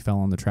debris fell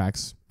on the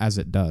tracks, as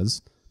it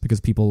does, because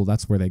people,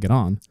 that's where they get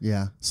on.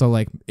 Yeah. So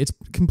like, it's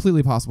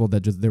completely possible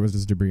that there was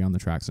just debris on the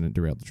tracks and it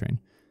derailed the train.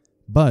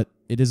 But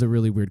it is a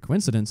really weird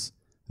coincidence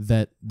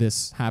that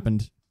this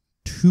happened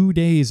 2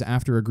 days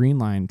after a Green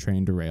Line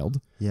train derailed,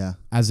 Yeah.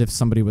 as if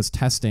somebody was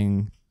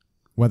testing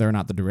whether or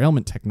not the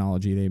derailment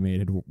technology they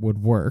made would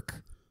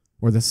work,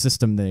 or the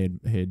system they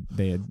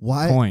had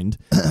Why? coined.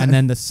 And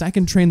then the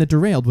second train that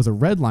derailed was a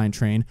red line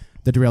train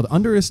that derailed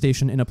under a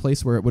station in a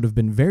place where it would have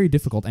been very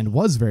difficult, and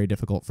was very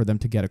difficult, for them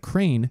to get a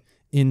crane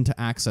in to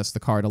access the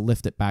car to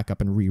lift it back up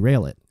and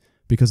re-rail it,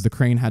 because the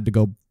crane had to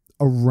go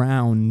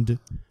around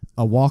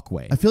a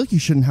walkway. I feel like you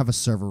shouldn't have a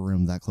server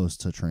room that close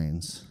to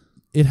trains.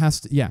 It has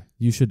to, yeah,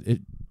 you should,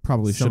 it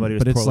probably should, Somebody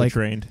was but it's poorly like,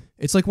 trained.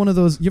 it's like one of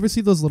those, you ever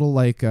see those little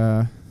like,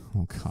 oh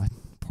God,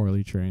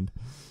 poorly trained.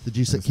 Did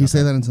you say? That's Can you not say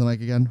bad. that into the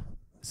mic again?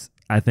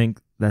 I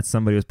think that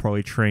somebody was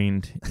probably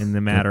trained in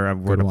the matter of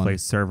where good to one.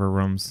 place server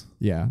rooms.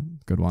 Yeah,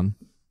 good one.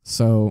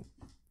 So,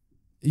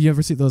 you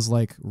ever see those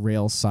like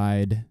rail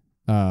side,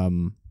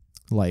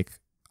 like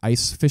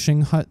ice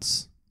fishing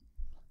huts?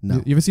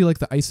 No. You ever see like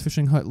the ice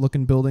fishing hut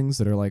looking buildings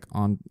that are like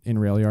in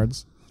rail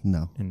yards?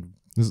 No. And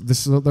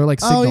They're like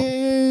signal. Oh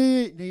yeah.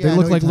 They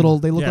look like little.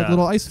 They look like Yeah.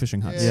 little ice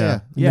fishing huts. Yeah.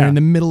 And They're in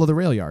the middle of the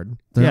rail yard.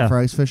 They're Yeah. not for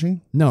ice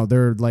fishing. No,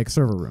 they're like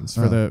server rooms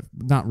for Oh. the,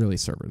 not really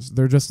servers.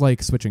 They're just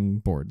like switching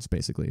boards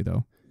basically,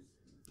 though,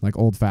 like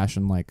old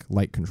fashioned like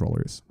light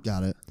controllers.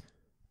 Got it.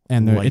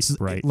 And Light it's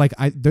bright. like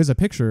there's a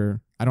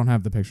picture. I don't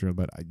have the picture,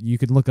 but you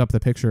could look up the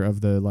picture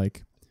of the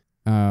like,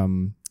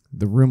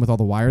 the room with all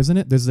the wires in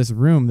it. There's this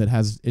room that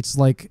has, it's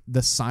like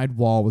the side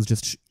wall was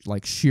just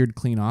like sheared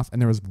clean off,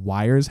 and there was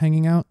wires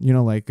hanging out. You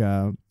know, like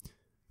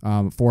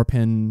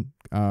 4-pin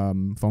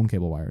phone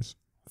cable wires.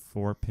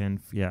 4-pin,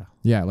 yeah.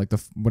 Yeah, like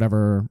the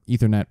whatever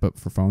Ethernet, but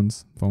for phone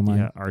line.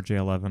 Yeah,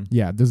 RJ11.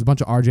 Yeah, there's a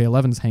bunch of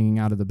RJ11s hanging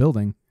out of the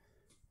building,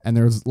 and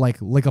there's like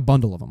a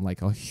bundle of them,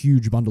 like a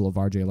huge bundle of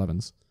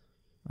RJ11s.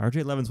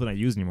 RJ11's what I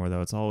use anymore, though.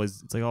 It's all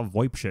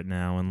VoIP shit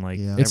now, and like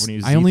Yeah. everyone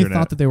uses I only Ethernet.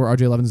 thought that they were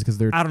RJ11s because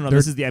they're. I don't know. they're-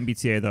 This is the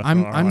MBTA, though.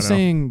 I'm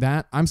saying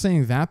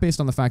that based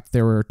on the fact that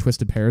they were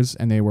twisted pairs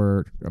and they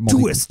were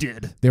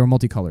twisted. They were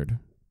multicolored.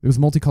 It was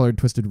multicolored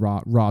twisted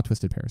raw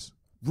twisted pairs,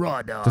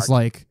 Raw dog. just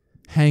like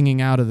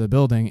hanging out of the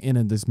building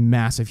in this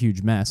massive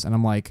huge mess. And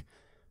I'm like,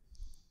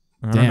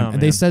 I don't damn. know, And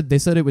man. they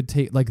said it would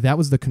take, like, that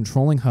was the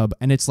controlling hub,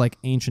 and it's like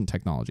ancient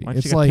technology. Why don't you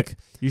It's take a like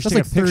You should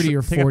that's take like a 30 picture,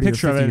 or take 40 a or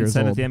picture of 50 it and years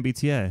send it old. to the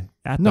MBTA.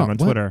 At No, them on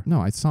what? Twitter. No,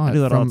 I saw it. I do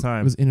that all from- the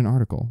time. It was in an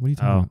article. What are you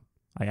talking Oh, about?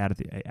 I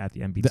added at the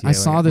MBTA. I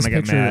saw this when I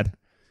get picture. mad.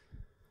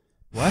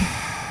 What?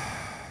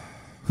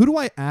 Who do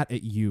I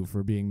at you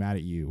for being mad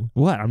at you?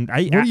 What? What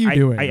are you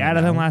doing I right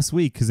added them now? last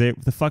week because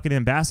the fucking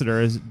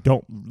ambassadors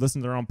don't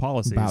listen to their own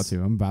policies.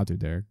 I'm about to,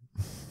 Derek.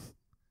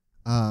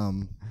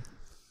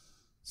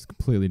 It's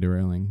completely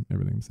derailing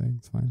everything I'm saying.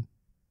 It's fine.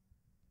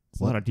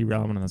 There's a lot of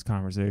derailment in this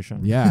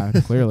conversation. Yeah,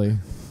 clearly.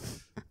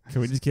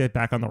 Can we just get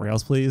back on the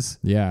rails, please?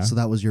 Yeah. So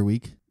that was your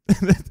week?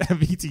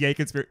 MBTA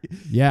conspiracy.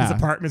 Yeah. His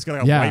apartment's got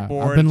like a Yeah, I've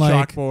whiteboard, been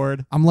like-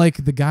 chalkboard. I'm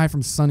like the guy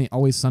from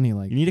Always Sunny.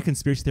 Like You need a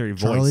conspiracy theory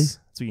Charlie? voice.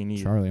 That's what you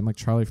need. Charlie. I'm like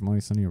Charlie from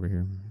Always Sunny over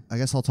here. I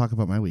guess I'll talk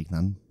about my week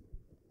then.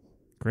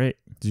 Great.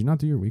 Did you not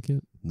do your week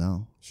yet?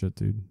 No. Shit,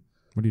 dude.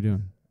 What are you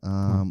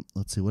doing?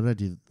 Let's see. What did I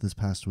do this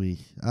past week?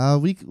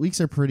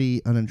 Weeks are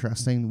pretty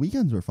uninteresting.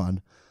 Weekends were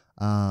fun.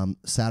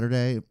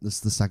 Saturday, this is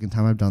the second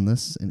time I've done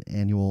this, an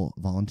annual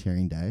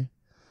volunteering day.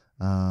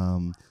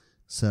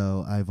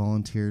 So I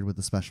volunteered with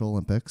the Special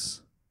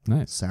Olympics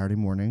Nice. Saturday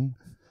morning.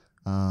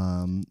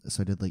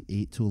 So I did like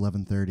 8 to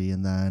 11:30,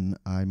 and then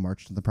I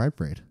marched in the Pride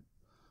Parade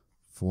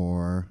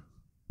for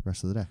the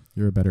rest of the day.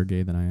 You're a better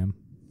gay than I am.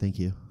 Thank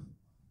you.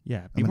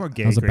 Yeah, be more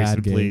gay, I was a Grayson,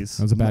 bad gay. please.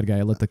 I was a bad guy.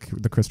 I let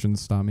the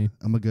Christians stop me.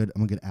 I'm a good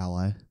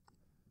ally.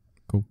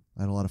 Cool.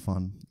 I had a lot of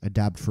fun. I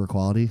dabbed for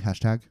equality.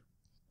 Hashtag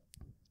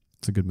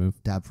It's a good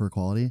move. dab for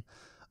equality.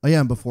 Oh yeah,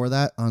 and before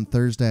that, on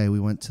Thursday, we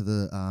went to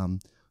the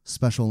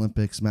Special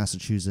Olympics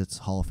Massachusetts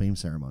Hall of Fame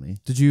ceremony.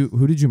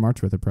 Who did you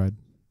march with at Pride?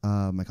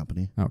 My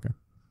company. Oh, okay.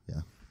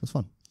 It was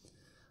fun.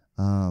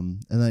 And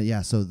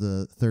then so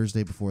the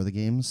Thursday before the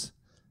games,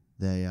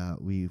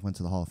 we went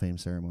to the Hall of Fame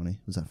ceremony.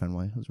 It was at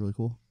Fenway. It was really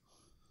cool.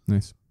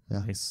 Nice.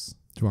 Yeah. Nice.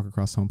 Did you walk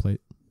across home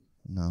plate?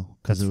 No,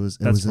 because That's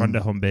it was run in, to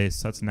home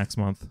base. That's next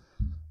month.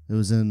 it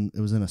was in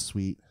a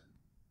suite.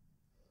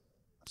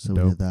 So we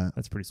Dope. did that.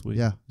 That's pretty sweet.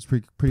 Yeah, it was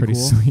pretty Pretty cool.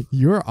 sweet.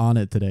 You're on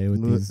it today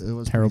with It was- these it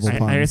was terrible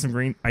pretty I had puns.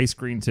 some ice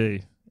green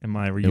tea in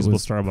my reusable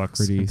was Starbucks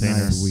Pretty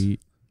container. Nice.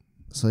 sweet.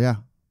 So yeah,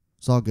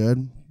 it's all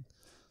good.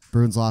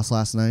 Bruins lost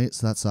last night,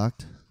 so that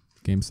sucked.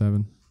 Game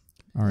 7.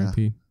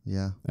 R.I.P.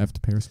 Yeah. F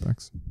to pay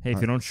respects. Hey,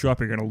 if you don't show up,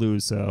 you're gonna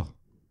lose. So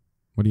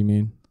What do you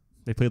mean?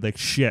 they played like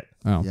shit.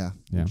 Oh, Yeah.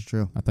 yeah. It's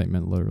true. I thought you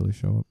meant literally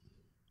show up.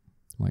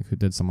 Like, who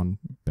did someone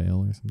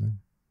bail or something?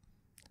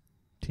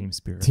 Team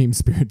spirit. Team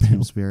spirit Team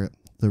bail. spirit.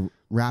 The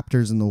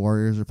Raptors and the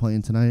Warriors are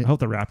playing tonight. I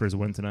hope the Raptors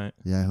win tonight.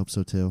 Yeah, I hope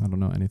so too. I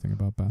don't know anything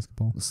about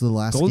basketball. This is the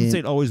last Golden game.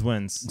 State always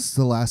wins. This is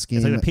the last game.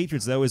 It's like the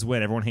Patriots. They always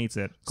win. Everyone hates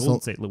it. Golden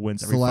State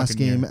wins It's every the last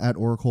fucking game year. at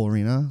Oracle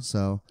Arena.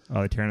 So Oh,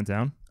 they're tearing it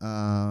down.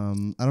 I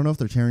don't know if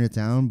they're tearing it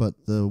down, but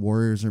the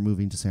Warriors are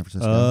moving to San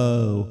Francisco.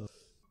 Oh,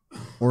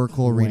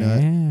 Oracle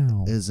Arena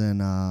Wow. is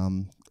in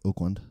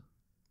Oakland.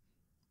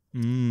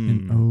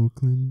 In mm.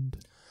 Oakland.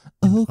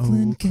 Oakland,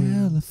 Oakland.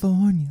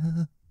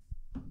 California.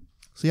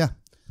 So yeah,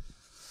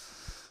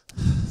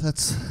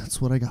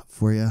 that's what I got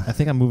for you. I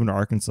think I'm moving to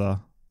Arkansas.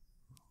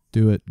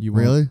 Do it. You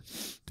won't. Really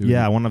Do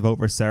Yeah, I it. want to vote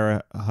for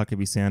Sarah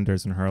Huckabee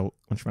Sanders when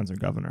she runs for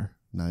governor.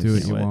 nice. Do it.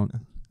 Can't You wait. won't.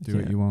 Do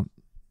it. You won't.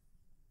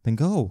 Then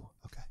go.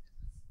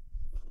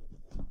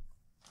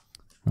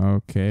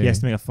 Okay. He has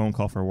to make a phone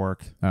call for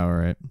work. All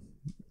right.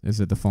 Is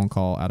it the phone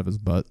call out of his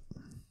butt?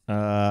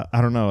 I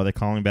don't know. Are they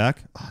calling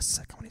back? Oh,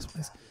 sick. I want these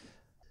ones.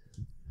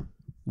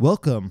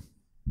 Welcome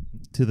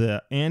to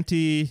the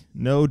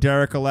No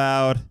Derek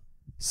Allowed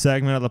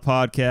segment of the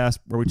podcast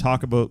where we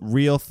talk about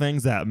real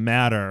things that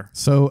matter.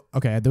 So,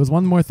 okay, there was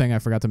one more thing I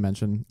forgot to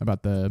mention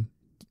about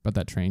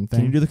that train thing.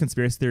 Can you do the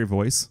conspiracy theory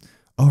voice?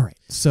 All right.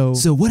 So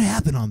what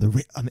happened on the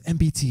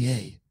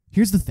MBTA?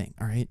 here's the thing,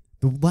 all right?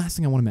 The last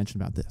thing I want to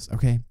mention about this,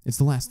 okay? It's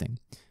the last thing.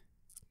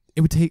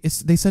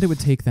 They said it would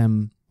take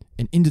them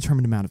an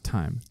indeterminate amount of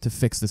time to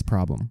fix this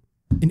problem.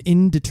 An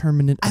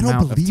indeterminate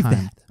amount of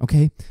time.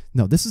 Okay?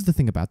 No, this is the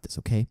thing about this,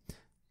 okay?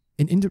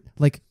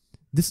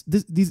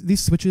 These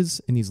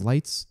switches and these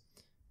lights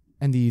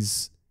and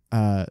these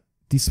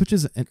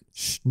switches and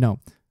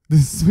the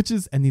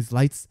switches and these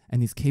lights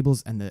and these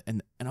cables and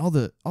all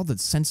the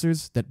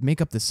sensors that make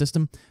up the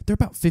system, they're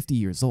about 50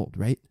 years old,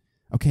 right?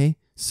 Okay?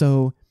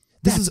 So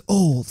this is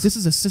old. This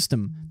is a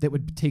system that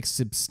would take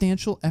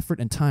substantial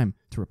effort and time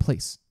to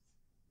replace.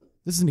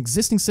 This is an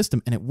existing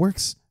system and it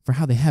works for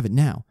how they have it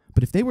now.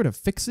 But if they were to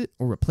fix it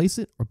or replace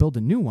it or build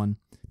a new one,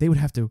 they would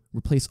have to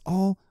replace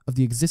all of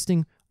the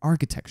existing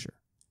architecture.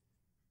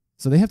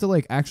 So they have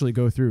to actually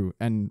go through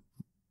and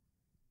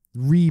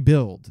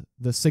rebuild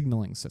the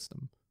signaling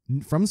system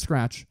from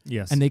scratch.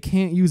 Yes. And they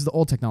can't use the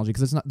old technology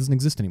because it doesn't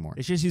exist anymore.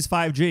 They should just use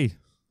 5G.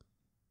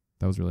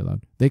 That was really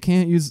loud. They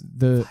can't use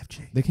the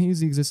 5G. They can't use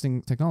the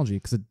existing technology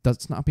because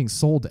it's not being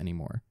sold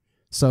anymore.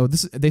 So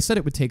they said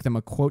it would take them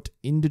a quote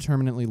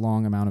indeterminately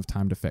long amount of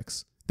time to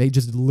fix. They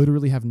just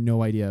literally have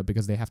no idea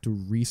because they have to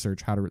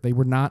research how to.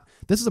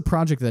 This is a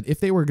project that if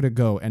they were going to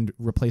go and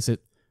replace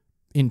it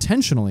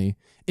intentionally,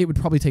 it would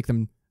probably take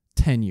them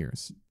 10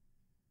 years.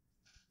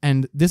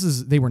 And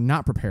they were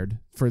not prepared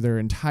for their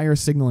entire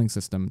signaling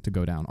system to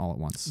go down all at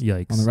once.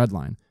 Yikes. On the red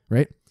line,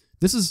 right?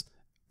 I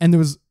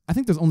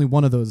think there's only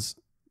one of those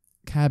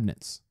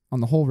cabinets on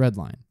the whole red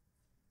line.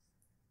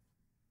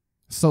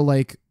 So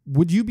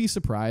would you be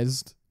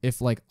surprised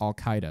if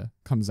Al-Qaeda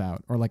comes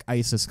out or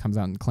ISIS comes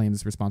out and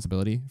claims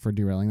responsibility for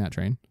derailing that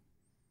train?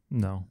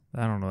 No,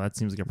 I don't know. That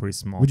seems like a pretty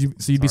small. Would you?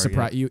 So you'd be target.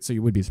 surprised.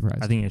 You would be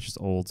surprised. I think it's just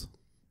old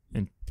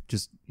and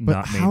just but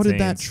not how did that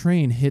maintained.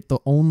 train hit the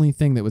only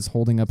thing that was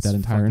holding up that It's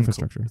entire fucking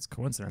infrastructure? It's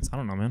coincidence. I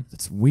don't know, man.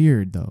 It's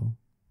weird though.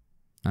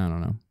 I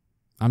don't know.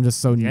 I'm just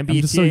so The I'm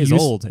just so MBTA is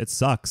used, old. It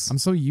sucks. I'm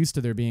so used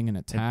to there being an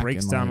attack. It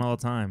breaks and down like, all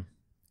the time.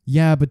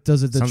 yeah, but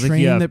does it the Sounds like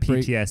train you have that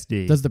breaks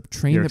PTSD. does the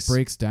train You're that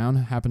breaks down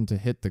happen to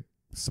hit the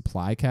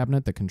supply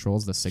cabinet that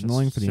controls the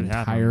signaling for the Shit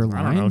entire happens.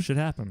 line? I don't know. Shit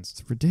happens.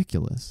 It's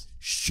ridiculous.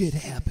 Shit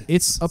happens.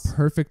 It's a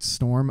perfect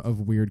storm of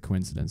weird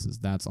coincidences.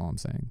 That's all I'm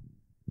saying.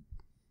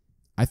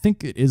 I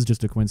think it is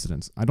just a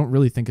coincidence. I don't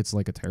really think it's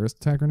like a terrorist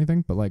attack or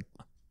anything, but like,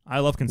 I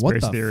love what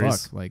conspiracy the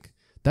theories. fuck? Like,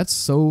 that's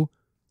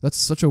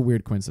such a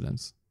weird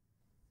coincidence.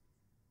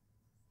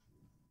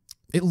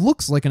 It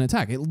looks like an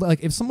attack.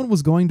 Like if someone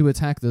was going to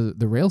attack the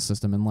rail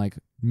system and like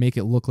make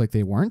it look like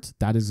they weren't,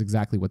 that is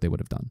exactly what they would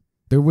have done.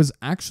 There was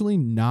actually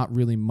not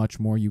really much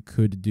more you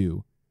could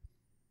do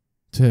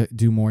to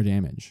do more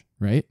damage,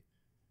 right?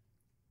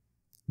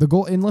 The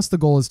goal, unless the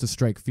goal is to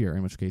strike fear,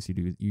 in which case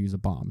you use a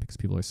bomb because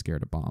people are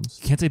scared of bombs.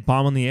 You can't say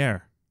bomb in the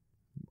air.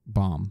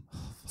 Bomb.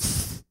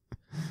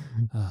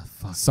 Oh,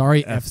 fuck.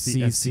 Sorry,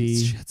 FC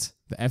FCC. shit.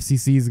 The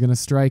FCC is gonna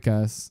strike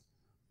us.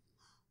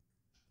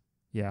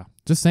 Yeah.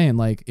 Just saying,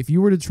 like, if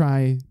you were to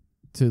try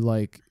to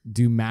like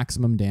do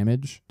maximum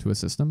damage to a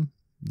system,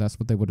 that's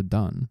what they would have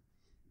done.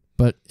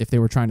 But if they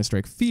were trying to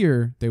strike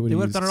fear, they would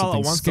have done it all at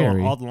something once,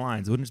 scary. though, all the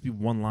lines. It wouldn't just be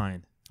one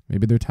line.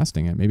 Maybe they're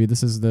testing it. Maybe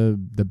this is the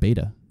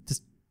beta.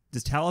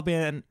 Does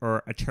Taliban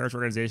or a terrorist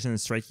organization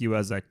strike you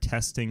as a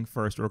testing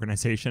first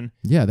organization?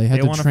 Yeah, they had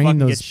They to wanna train fucking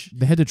those.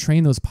 They had to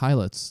train those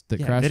pilots that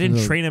Yeah, crashed they didn't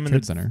into the train them in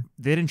Trade the- Center.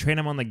 They didn't train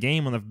them on the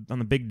game on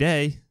the big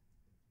day.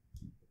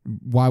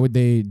 Why would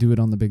they do it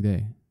on the big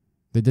day?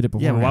 They did it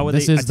before. Yeah, but why would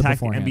this they is the attack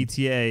the beforehand.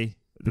 MBTA?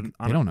 They don't know.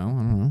 I don't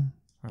know.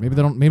 I Maybe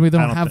they don't. Maybe they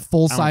I don't don't have thi- I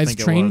full don't size think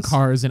it train was.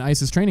 cars in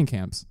ISIS training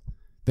camps.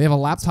 They have a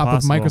laptop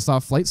with possible.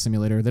 Microsoft Flight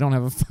Simulator. They don't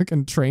have a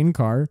fucking train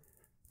car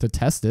to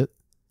test it.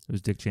 It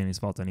was Dick Cheney's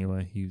fault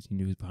anyway. He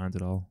knew he was behind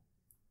it all.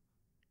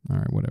 All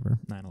right, whatever.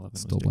 9/11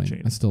 Still was blame- Dick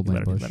Cheney. I still blame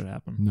He Bush. let it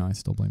happen. No, I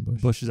still blame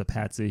Bush. Bush is a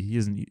patsy.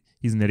 He's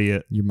an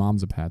idiot. Your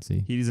mom's a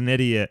patsy. He's an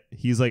idiot.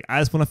 He's like, I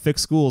just want to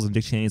fix schools, and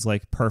Dick Cheney's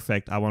like,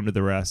 perfect. I want to do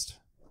the rest.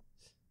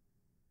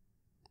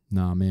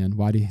 Nah, man.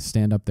 Why do you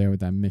stand up there with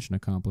that mission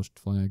accomplished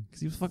flag?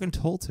 Because he was fucking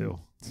told to.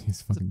 He's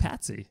He's a fucking.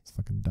 patsy. He's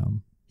fucking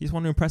dumb. He just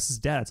wanted to impress his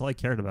dad. That's all he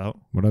cared about.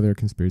 What other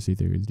conspiracy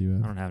theories do you I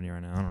have? don't have any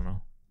right now. I don't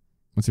know.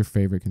 What's your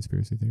favorite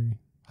conspiracy theory?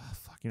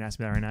 Fucking ask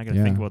me that right now. I gotta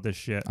Yeah. think about this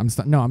shit. I'm just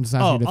asking Oh, you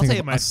to I'll tell think you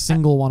of my- a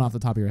single one off the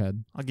top of your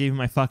head. I'll give you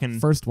my fucking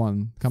First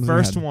one comes in your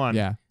First head. one.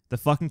 Yeah. the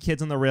fucking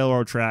kids on the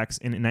railroad tracks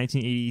in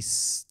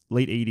 1980s,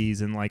 late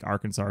 80s in like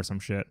Arkansas or some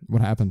shit.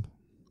 What happened?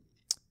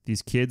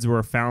 These kids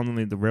were found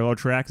on the railroad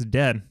tracks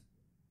dead.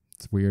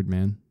 It's weird,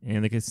 man.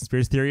 And the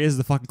conspiracy theory is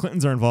the fucking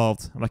Clintons are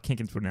involved. I can't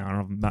get into it now. I don't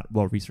know. I'm not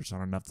well researched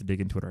on it enough to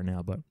dig into it right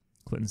now, but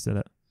Clintons did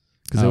it.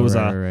 Because it was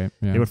right.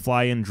 Yeah. they would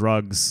fly in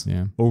drugs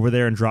Yeah. over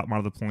there and drop them out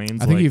of the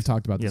planes. I think like- you've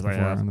talked about this Yes, I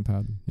before have. on the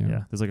pod.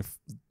 Yeah. There's like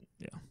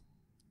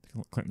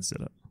the Clintons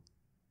did it.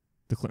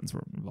 The Clintons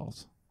were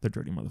involved. They're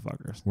dirty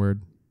motherfuckers.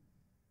 Word.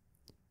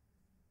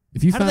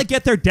 If you How did found, they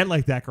get there dead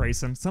like that,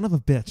 Grayson? Son of a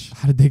bitch.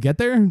 how did they get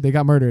there? They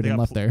got murdered They and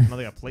got left pl- there. No,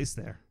 they got placed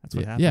there. That's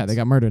what Yeah, happens. yeah, they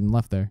got murdered and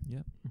left there.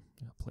 Yep.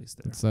 They got placed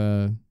there.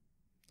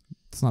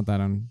 It's not that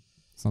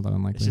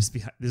unlikely. It's just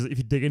if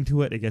you dig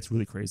into it, it gets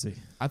really crazy.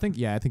 I think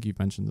you've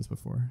mentioned this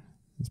before.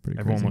 It's pretty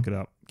Everyone crazy. look it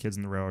up. Kids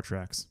in the railroad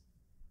tracks.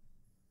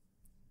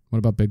 What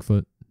about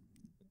Bigfoot?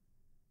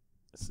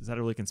 Is that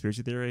a really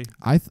conspiracy theory?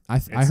 I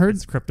heard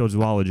it's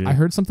cryptozoology. I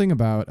heard something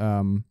about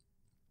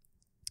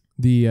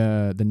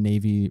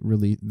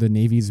the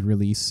Navy's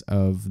release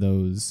of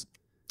those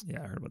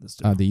Yeah, I heard about this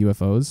too. the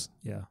UFOs.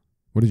 Yeah,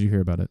 What did you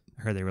hear about it?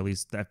 I heard the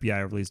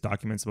FBI released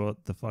documents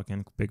about the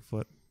fucking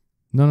Bigfoot.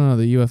 No,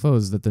 the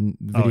UFOs that the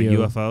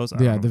video. UFOs.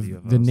 I Yeah, don't know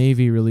the UFOs.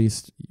 Navy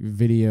released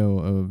video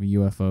of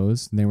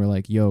UFOs, and they were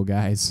like, "Yo,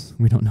 guys,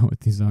 we don't know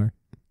what these are."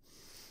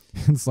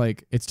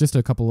 It's just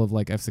a couple of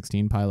like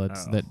F-16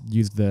 pilots Oh. that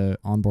used the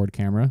onboard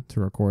camera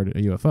to record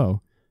a UFO,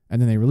 and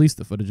then they released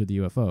the footage of the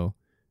UFO,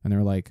 and they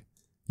were like,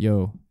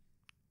 "Yo,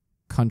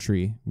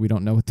 country, we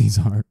don't know what these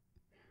are.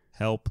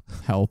 Help.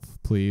 Help,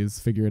 please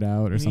figure it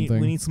out or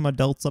something." We need some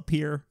adults up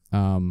here.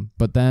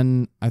 But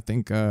then I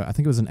think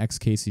it was an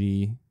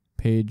XKCD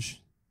page.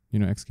 You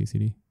know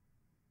XKCD?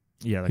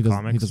 Yeah, the He does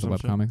comics. the or web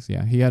some shit? comics.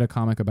 Yeah, he had a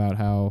comic about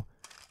how,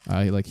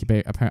 I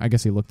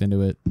guess he looked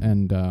into it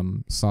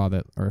and saw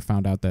that or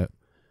found out that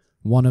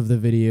one of the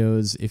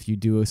videos, if you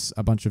do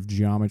a bunch of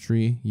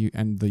geometry,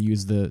 they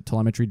use the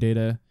telemetry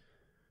data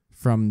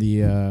from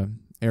the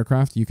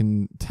aircraft, you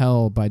can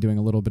tell by doing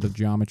a little bit of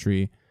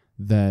geometry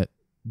that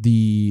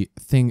the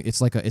thing it's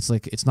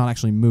not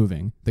actually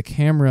moving. The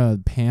camera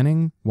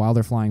panning while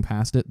they're flying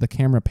past it, the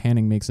camera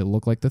panning makes it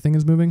look like the thing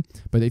is moving.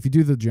 But if you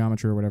do the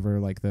geometry or whatever,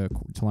 like the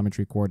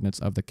telemetry coordinates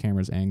of the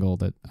camera's angle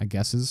that I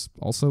guess is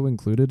also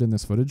included in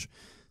this footage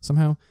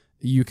somehow,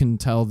 you can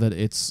tell that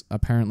it's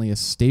apparently a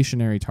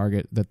stationary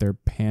target that they're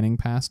panning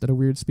past at a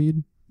weird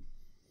speed.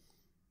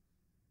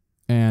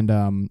 And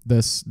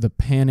the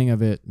panning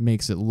of it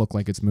makes it look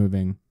like it's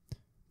moving,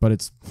 but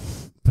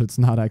it's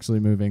not actually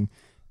moving.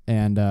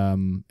 And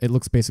it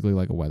looks basically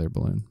like a weather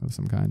balloon of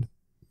some kind.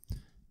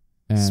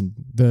 And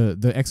the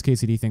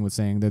XKCD thing was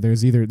saying that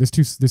there's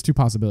two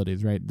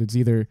possibilities, right? It's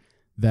either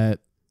that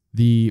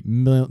the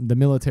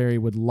military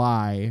would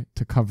lie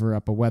to cover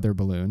up a weather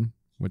balloon,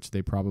 which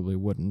they probably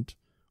wouldn't,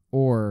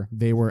 or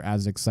they were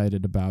as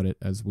excited about it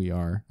as we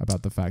are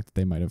about the fact that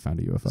they might have found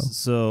a UFO.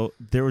 So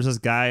there was this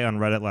guy on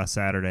Reddit last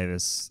Saturday,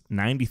 this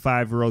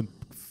 95-year-old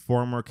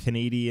former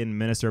Canadian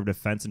Minister of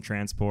Defense and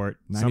Transport.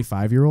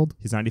 95-year-old?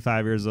 He's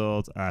 95 years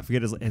old. I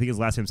forget I think his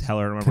last name's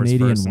Heller. I don't remember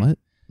Canadian his first name. what?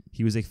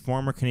 He was a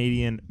former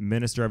Canadian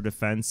Minister of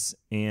Defense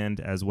and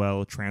as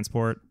well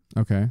transport.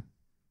 Okay.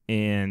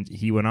 And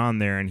he went on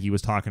there and he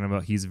was talking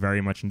about, he's very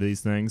much into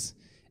these things.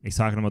 He's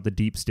talking about the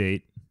deep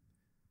state.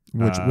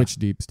 Which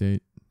deep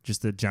state?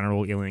 Just the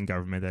general alien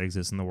government that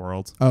exists in the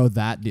world. Oh,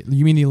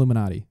 you mean the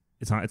Illuminati?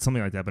 It's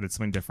something like that, but it's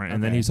something different.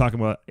 And then Okay. he was talking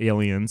about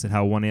aliens and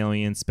how one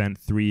alien spent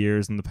 3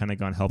 years in the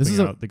Pentagon helping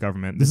out the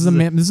government. This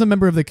is a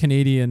member of the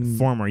Canadian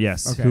former,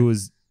 yes, Okay. who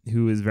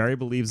is very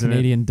believes in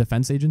Canadian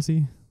Defense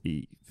Agency.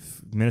 it.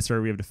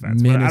 Ministry of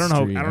Defense. But I don't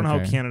know how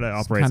okay. Canada Some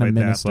operates kind of like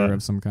that. minister But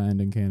of some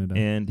kind in Canada.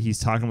 and he's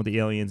talking about the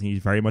aliens, and he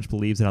very much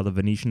believes that how the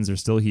Venetians are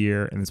still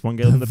here. And this one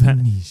guy lived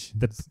in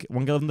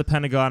one guy lived in the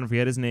Pentagon, I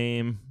forget his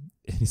name.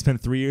 And he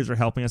spent 3 years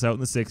helping us out in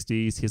the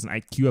 60s. He has an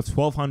IQ of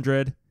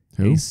 1200.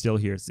 Who? He's still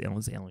here. It's the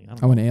alien. I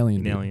don't Oh, know. an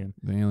alien. An alien.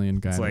 The alien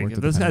guy. It's that like, worked if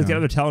at the this guy's Pentagon.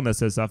 getting there telling us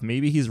this stuff,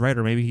 maybe he's right,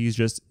 or maybe he's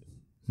just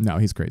No,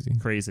 he's crazy.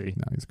 crazy.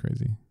 No, he's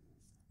crazy.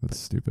 That's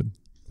stupid.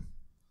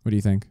 What do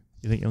you think?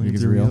 You think Think aliens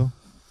it's are real? real?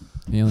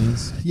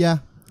 Aliens? Yeah.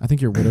 I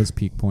think your Widow's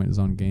Peak point is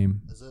on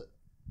game. Is it?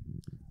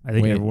 I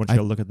think Wait, everyone should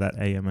go look at that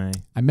AMA.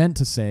 I meant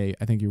to say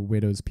I think your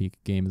Widow's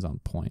Peak game is on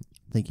point.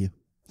 Thank you.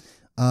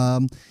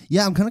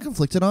 Yeah, I'm kind of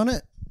conflicted on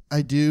it.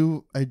 I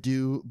do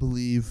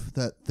believe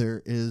that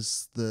there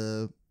is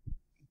the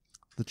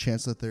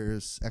chance that there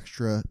is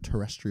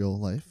extraterrestrial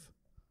life,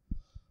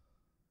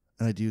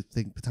 and I do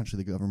think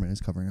potentially the government is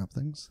covering up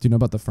things. Do you know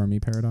about the Fermi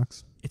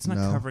paradox? It's not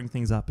No. covering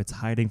things up. It's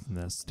hiding from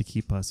this to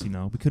keep us, we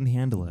couldn't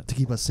handle it. To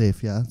keep us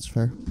safe, yeah, that's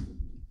fair.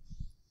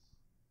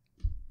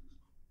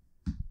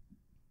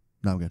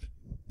 No, I'm good.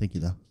 Thank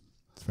you, though.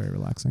 It's very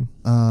relaxing.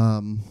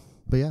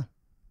 But yeah.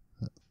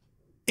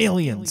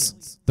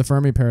 Aliens. The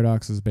Fermi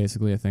paradox is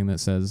basically a thing that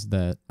says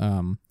that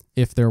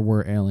if there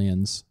were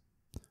aliens,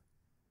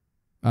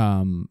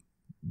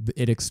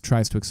 it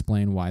tries to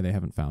explain why they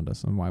haven't found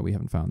us and why we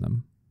haven't found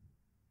them.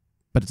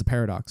 But it's a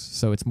paradox,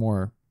 so it's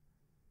more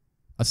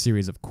a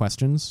series of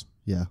questions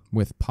Yeah.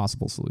 with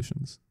possible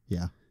solutions.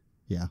 Yeah.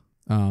 Yeah.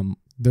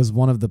 There's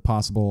one of the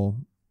possible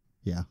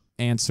Yeah.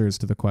 answers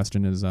to the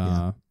question is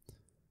Yeah.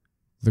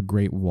 the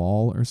Great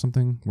Wall or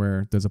something,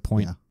 where there's a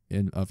point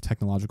Yeah. of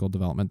technological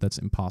development that's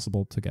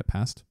impossible to get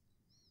past.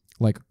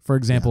 Like, for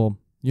example,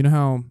 you know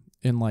how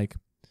in like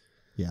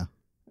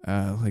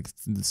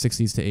the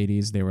 60s to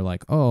 80s they were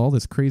like, oh, all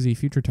this crazy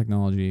future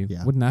technology,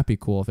 wouldn't that be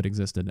cool if it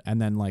existed?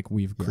 And then like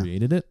we've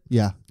created it.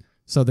 Yeah.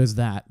 So there's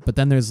that, but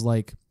then there's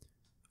like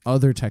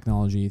other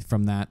technology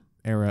from that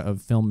era of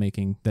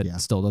filmmaking that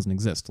still doesn't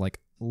exist, like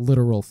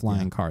literal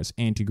flying cars,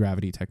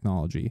 anti-gravity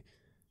technology,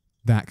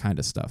 that kind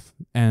of stuff.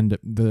 And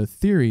the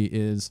theory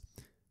is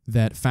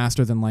that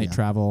faster than light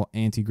travel,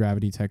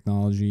 anti-gravity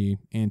technology,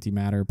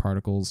 antimatter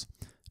particles,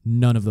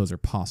 none of those are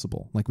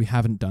possible. Like we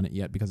haven't done it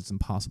yet because it's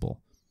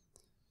impossible.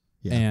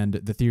 Yeah. And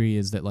the theory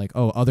is that like,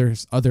 other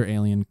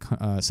alien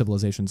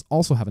civilizations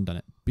also haven't done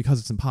it because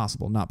it's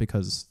impossible, not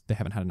because they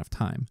haven't had enough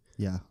time.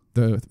 Yeah.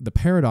 The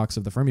paradox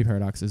of the Fermi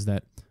paradox is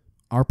that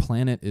our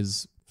planet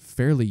is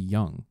fairly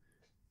young,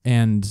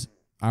 and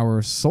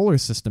our solar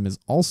system is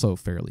also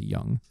fairly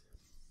young,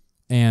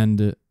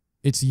 and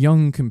it's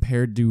young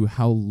compared to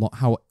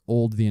how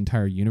old the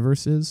entire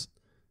universe is.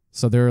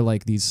 So there are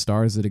like these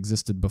stars that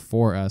existed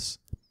before us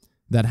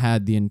that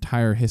had the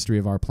entire history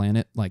of our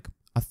planet like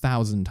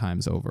 1,000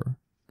 times over.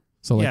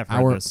 So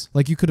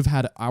like you could have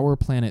had our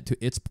planet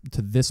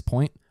to this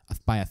point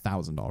by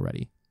 1,000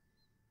 already.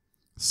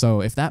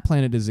 So if that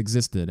planet has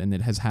existed and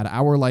it has had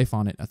our life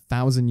on it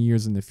 1,000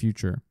 years in the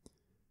future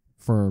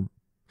for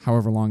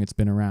however long it's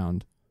been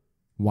around,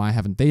 why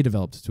haven't they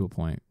developed to a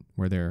point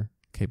where they're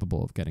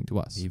capable of getting to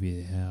us? Maybe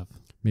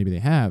they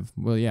have.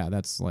 Well, yeah,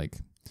 that's like,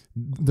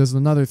 there's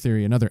another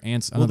theory, another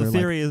answer. Well, the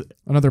theory is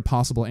another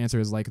possible answer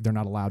is like they're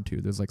not allowed to.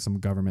 There's like some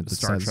government that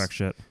Star says, Trek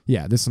shit.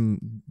 Yeah, there's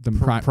some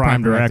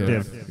prime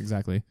directive.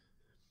 Exactly.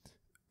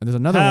 And there's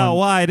another one. How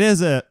wide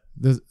is it?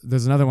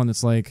 There's another one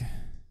that's like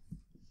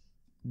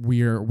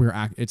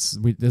this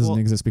doesn't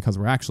exist because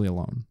we're actually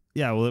alone.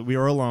 Yeah, well, we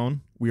are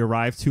alone. We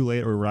arrived too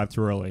late or we arrived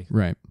too early.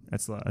 Right.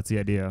 That's the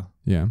idea.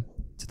 Yeah.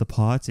 To the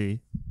party.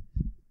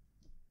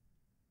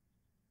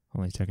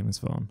 Only checking his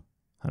phone.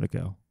 How'd it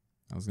go?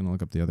 I was gonna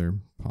look up the other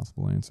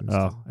possible answers.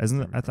 Oh,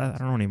 isn't it? I don't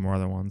know any more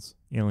other ones.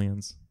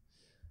 Aliens.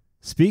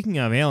 Speaking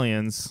of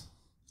aliens,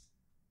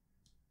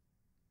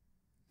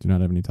 do you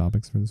not have any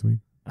topics for this week?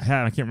 I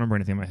can't remember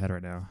anything in my head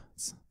right now.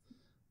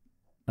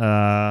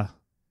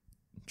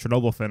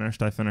 Chernobyl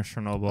finished. I finished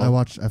Chernobyl.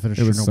 I finished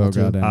It was Chernobyl so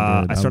too. goddamn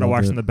good. I started loved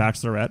watching it. The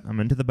Bachelorette. I'm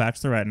into The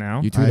Bachelorette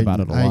now. You tweet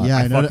about it a lot. Yeah,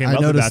 I fucking love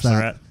The noticed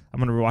Bachelorette. that. I'm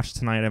gonna rewatch it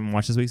tonight. I haven't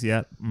watched this week's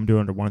yet. I'm doing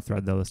it under one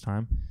thread though this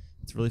time.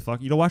 It's really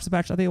fucking. You don't watch The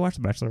Bachelor? I think you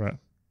watched The Bachelorette.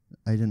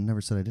 I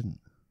never said I didn't.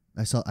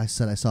 I saw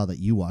that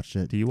you watched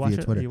it. Do you watch via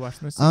it? Twitter. Are you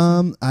watching this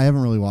season? I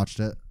haven't really watched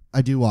it.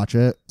 I do watch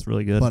it, It's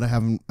really good. but I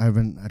haven't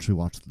actually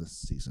watched this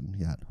season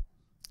yet.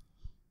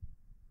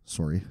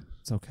 Sorry.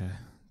 It's okay.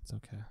 It's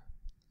okay.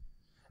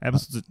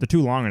 Episodes, they're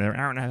too long. They're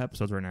hour and a half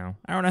episodes right now.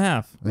 Hour and a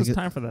half. I think What's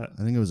time for that?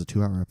 I think it was a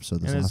 2-hour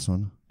episode, this And last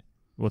one.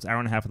 Well, it's hour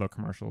and a half without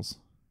commercials.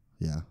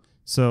 Yeah.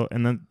 So,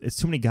 and then it's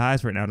too many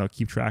guys right now to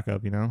keep track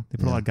of, you know? They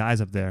put a Yeah. lot of guys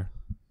up there.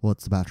 Well,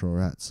 it's The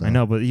Bachelorette. So. I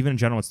know, but even in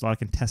general, it's a lot of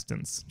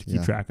contestants to keep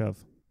Yeah. track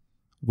of.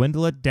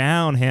 Dwindle it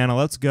down, Hannah.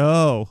 Let's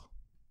go.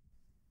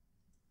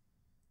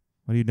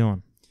 What are you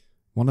doing?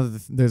 One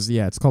of the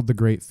it's called the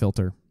Great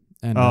Filter.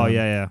 And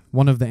yeah.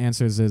 one of the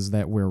answers is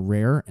that we're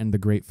rare and the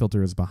Great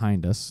Filter is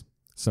behind us.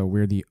 So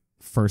we're the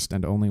first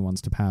and only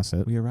ones to pass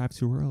it. We arrived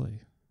too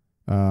early.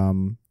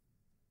 One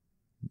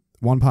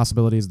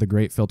possibility is the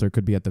Great Filter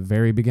could be at the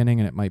very beginning,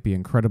 and it might be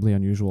incredibly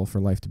unusual for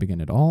life to begin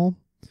at all.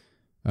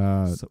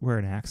 So we're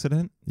an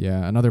accident?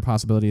 Yeah, another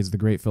possibility is the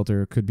Great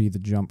Filter could be the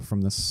jump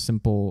from the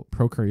simple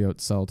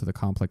prokaryote cell to the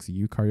complex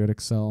eukaryotic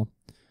cell.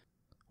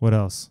 What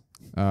else?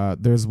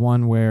 There's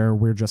one where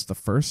we're just the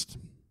first,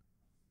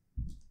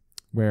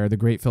 where the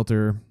Great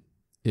Filter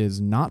is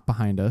not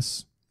behind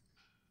us.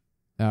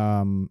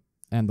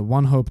 And the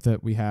one hope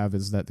that we have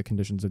is that the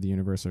conditions of the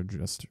universe are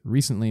just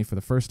recently, for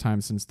the first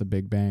time since the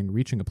Big Bang,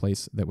 reaching a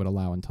place that would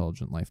allow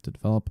intelligent life to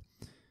develop.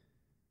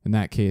 In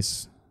that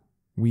case,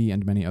 we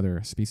and many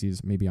other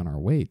species may be on our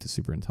way to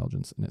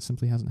superintelligence, and it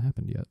simply hasn't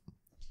happened yet.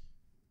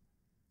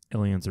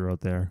 Aliens are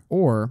out there.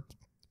 Or,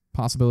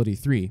 possibility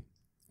 3,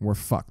 we're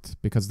fucked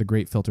because the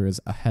Great Filter is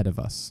ahead of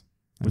us,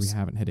 and we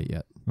haven't hit it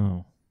yet.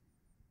 Oh.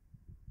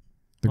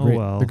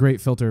 The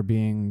Great Filter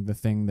being the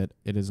thing that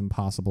it is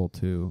impossible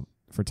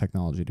for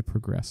technology to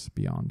progress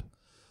beyond.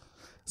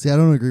 See, I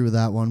don't agree with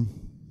that one.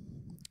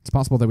 It's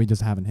possible that we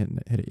just haven't hit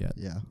it yet.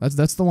 Yeah.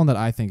 That's the one that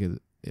I think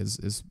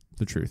is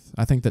the truth.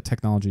 I think that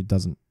technology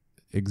doesn't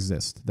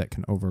exist that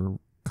can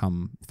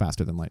overcome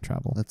faster than light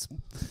travel. That's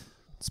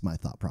my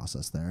thought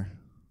process there.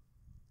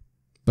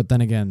 But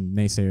then again,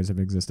 naysayers have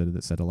existed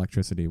that said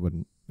electricity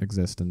wouldn't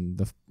exist and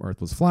the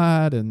Earth was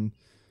flat and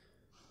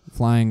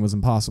flying was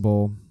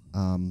impossible.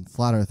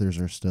 Flat earthers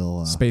are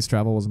still Space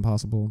travel was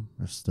impossible.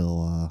 They're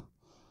still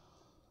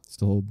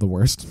the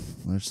worst.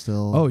 they're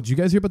still. Oh, did you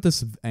guys hear about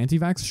this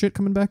anti-vax shit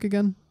coming back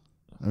again?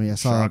 I mean, I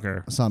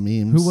Shocker. saw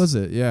memes. Who was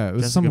it? Yeah, it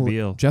was Jessica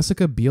Biel.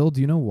 Jessica Biel.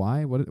 Do you know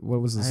why? What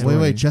was this?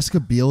 Wait, Jessica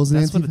Biel is an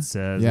That's what anti. it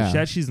says. Yeah. She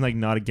said she's like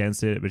not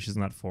against it, but she's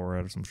not for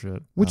it or some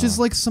shit. Which is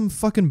like some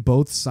fucking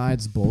both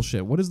sides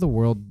bullshit. What is the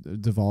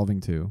world devolving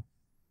to?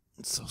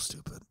 It's so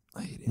stupid.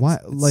 I hate it. Why?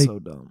 It's so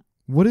dumb.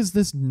 What is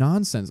this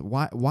nonsense?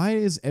 Why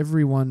is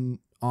everyone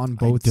on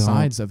both don't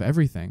sides of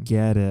everything?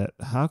 Get it?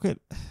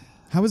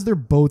 How is there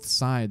both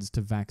sides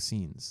to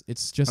vaccines?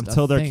 It's just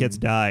until a their thing. kids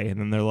die, and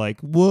then they're like,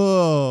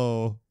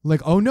 "Whoa!"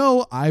 Like, oh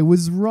no, I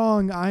was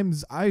wrong.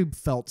 I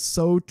felt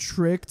so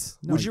tricked.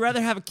 No, Would you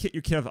rather have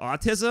your kid have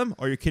autism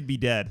or your kid be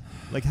dead?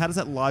 Like, how does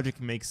that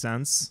logic make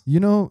sense? You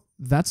know,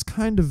 that's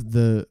kind of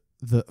the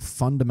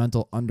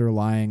fundamental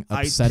underlying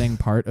upsetting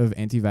part of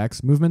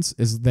anti-vax movements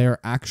is they're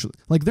actually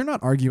they're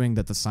not arguing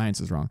that the science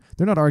is wrong.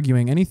 They're not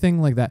arguing anything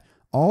like that.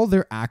 All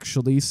they're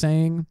actually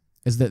saying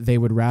is that they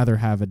would rather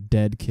have a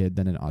dead kid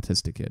than an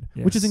autistic kid,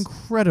 which is Yes.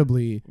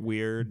 incredibly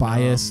Weird,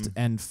 biased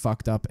and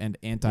fucked up and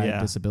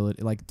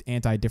anti-disability,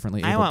 anti-differently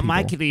abled I want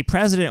my people. kid to be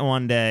president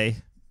one day.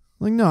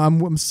 Like, no,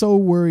 I'm so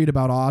worried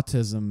about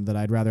autism that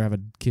I'd rather have a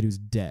kid who's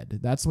dead.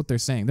 That's what they're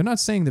saying. They're not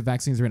saying that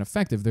vaccines are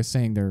ineffective. They're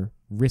saying they're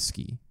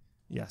risky.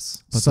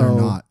 Yes. But So-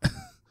 they're not.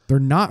 They're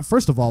not.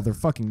 First of all, they're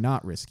fucking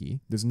not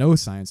risky. There's no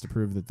science to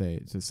prove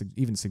that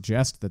even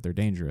suggest that they're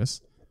dangerous.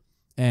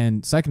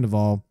 And second of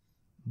all,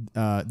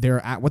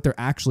 what they're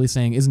actually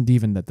saying isn't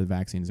even that the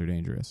vaccines are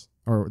dangerous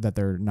or that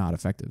they're not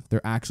effective.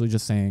 They're actually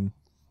just saying,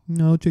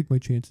 "No, take my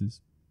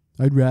chances.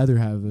 I'd rather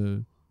have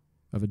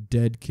a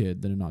dead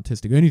kid than an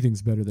autistic.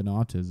 Anything's better than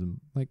autism."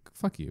 Like,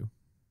 fuck you.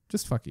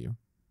 Just fuck you.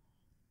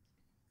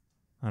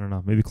 I don't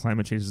know. Maybe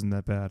climate change isn't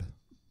that bad.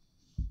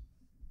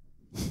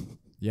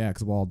 Yeah,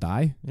 because we'll all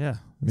die. Yeah.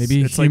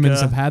 Maybe It's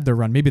humans like, have had their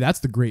run. Maybe that's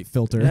the great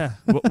filter. Yeah.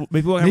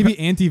 Maybe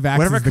anti-vax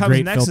whatever is the comes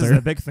great next filter. is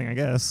the big thing, I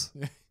guess.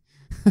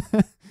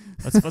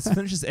 Let's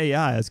finish this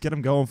AI. Let's get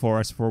them going for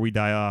us before we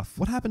die off.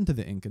 What happened to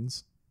the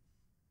Incans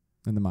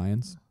and the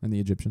Mayans and the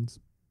Egyptians?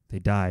 They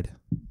died.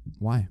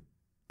 Why?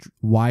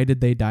 Why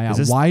did they die out?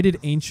 Why did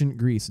ancient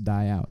Greece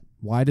die out?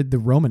 Why did the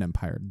Roman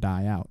Empire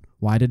die out?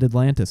 Why did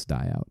Atlantis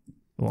die out?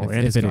 Well, If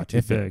Atlantis it- got too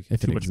if it- big.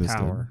 if it Too much existed.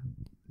 power.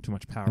 Too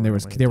much power. And they in were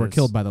Atlantis.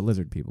 killed by the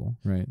lizard people,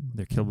 right?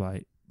 They're killed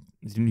by.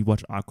 Didn't you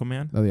watch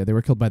Aquaman? Oh yeah, they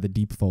were killed by the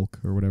deep folk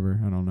or whatever.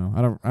 I don't know.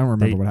 I don't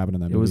remember what happened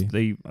in that It was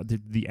movie.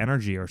 the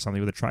energy or something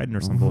with a trident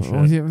or some bullshit.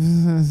 Oh,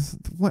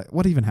 yeah.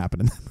 What even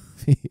happened in that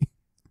movie?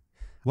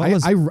 What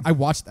was? I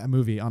watched that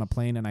movie on a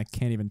plane and I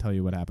can't even tell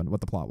you what happened.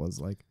 What the plot was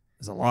like.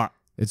 There's a lot.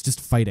 It's just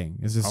fighting.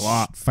 It's just A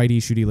lot. fighty,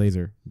 shooty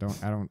laser.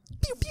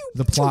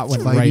 The plot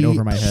went right Fighty,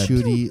 over my head.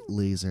 Shooty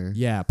laser.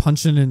 Yeah,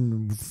 punching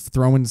and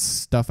throwing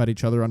stuff at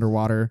each other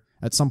underwater.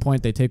 At some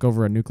point, they take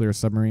over a nuclear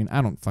submarine.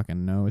 I don't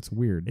fucking know. It's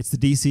weird. It's the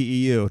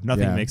DCEU.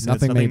 Nothing makes sense.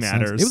 Nothing Nothing made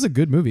matters. sense. It was a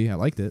good movie. I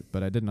liked it,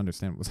 but I didn't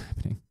understand what was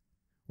happening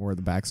or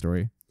the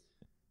backstory.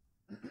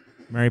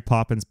 Mary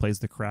Poppins plays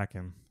the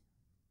Kraken.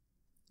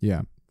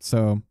 Yeah.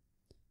 So,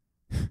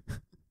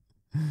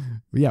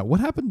 yeah. What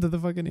happened to the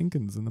fucking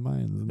Incans and the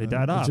Mayans and They the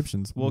died off.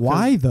 Egyptians? Well,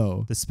 Why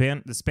though? The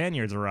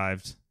Spaniards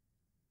arrived.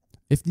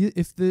 If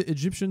the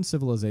Egyptian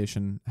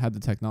civilization had the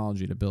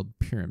technology to build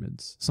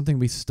pyramids, something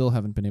we still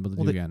haven't been able to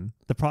do again.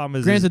 The problem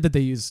is, Granted that they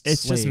used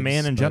it's just slaves,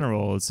 man in but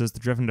general. It's just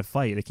driven to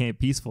fight. They can't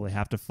be peaceful. They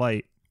have to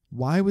fight.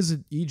 Why was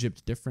it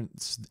Egypt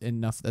different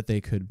enough that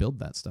they could build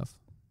that stuff?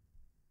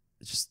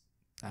 It's just,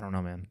 I don't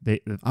know, man.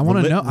 I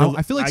want to know.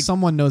 I feel like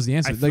someone knows the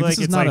answer. I feel Like, like this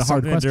is it's not like a hard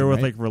something question, to do with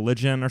right? like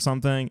religion or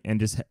something, and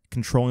just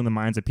controlling the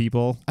minds of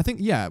people. I think,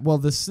 yeah. Well,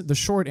 the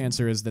short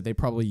answer is that they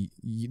probably,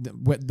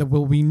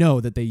 we know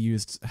that they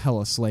used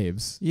hella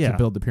slaves to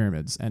build the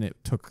pyramids, and it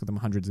took them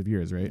hundreds of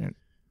years, right? Yeah.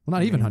 Well,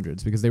 not even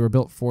hundreds, because they were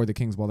built for the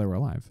kings while they were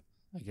alive.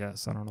 I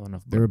guess I don't know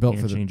enough. They were built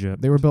for change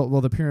it. They were built.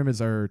 Well, the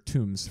pyramids are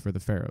tombs for the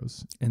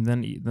pharaohs, And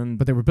then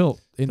but they were built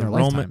in their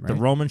lifetime, right? The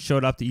Romans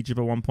showed up to Egypt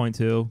at one point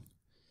too.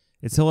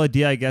 It's the whole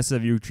idea, I guess,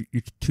 of you're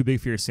too big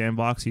for your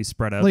sandbox, so you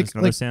spread out. There's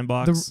another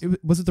sandbox.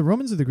 Was it the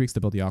Romans or the Greeks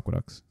that built the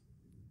aqueducts?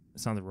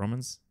 It sounds like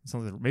Romans. It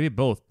sounds like maybe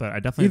both, but I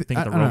definitely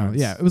think the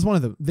Romans. Yeah, it was one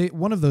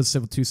of those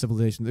two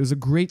civilizations. It was a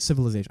great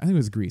civilization. I think it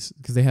was Greece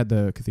because they had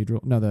the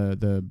cathedral. No,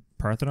 the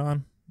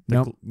Parthenon.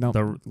 No.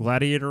 The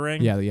gladiator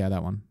ring. Yeah,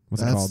 that one.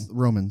 What's it That's called?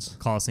 Romans.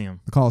 Colosseum.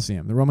 The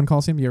Colosseum. The Roman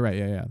Colosseum. You're right.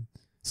 Yeah.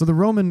 So the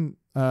Roman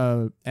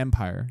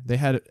Empire, they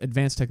had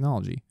advanced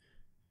technology.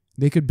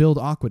 They could build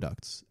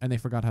aqueducts, and they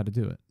forgot how to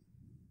do it.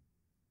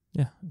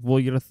 Yeah. Well,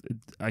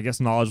 I guess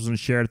knowledge wasn't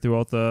shared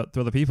throughout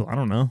the people. I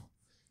don't know,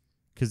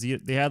 because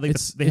they had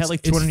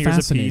like 200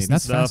 years of peace.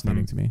 That's and stuff,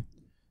 fascinating to me.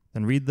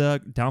 Then read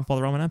the Downfall of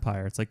the Roman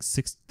Empire. It's like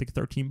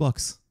 13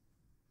 books.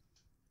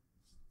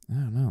 I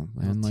don't know,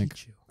 man. It'll Like,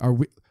 teach you. are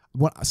we?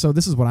 What? So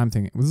this is what I'm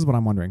thinking. This is what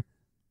I'm wondering.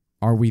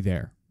 Are we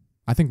there?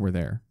 I think we're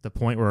there. The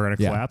point where we're gonna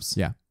collapse.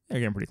 Yeah. They're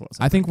getting pretty close.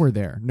 I think we're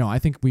there. No, I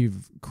think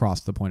we've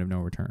crossed the point of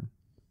no return.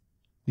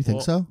 You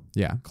think so?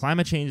 Yeah.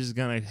 Climate change is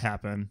gonna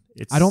happen.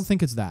 I don't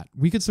think it's that.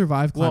 We could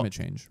survive climate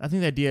change. I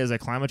think the idea is that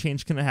climate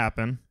change can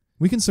happen.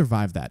 We can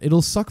survive that.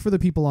 It'll suck for the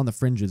people on the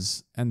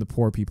fringes and the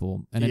poor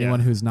people and anyone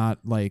who's not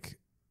like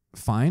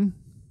fine.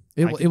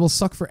 It will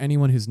suck for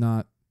anyone who's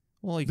not.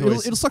 Well,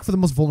 it'll suck for the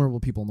most vulnerable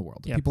people in the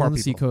world. Yeah, People on the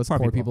seacoast,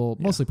 poor people,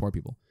 yeah. mostly poor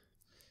people.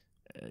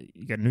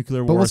 You got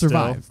nuclear war. But we'll still.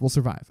 survive. We'll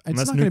survive. It's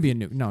not going to be a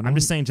nuke. No, I'm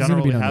just saying, there's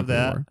gonna generally be no have nuclear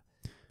that. war.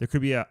 There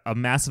could be a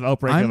massive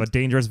outbreak of a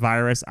dangerous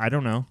virus. I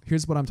don't know.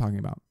 Here's what I'm talking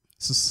about: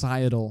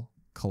 societal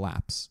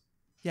collapse.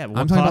 Yeah, but I'm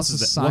what talking about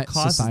causes that? What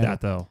causes societal.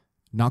 that though?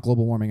 Not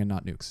global warming and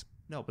not nukes.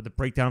 No, but the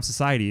breakdown of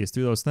society is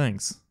through those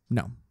things.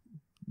 No.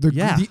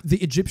 Yeah. The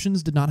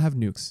Egyptians did not have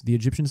nukes. The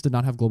Egyptians did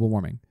not have global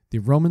warming. The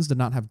Romans did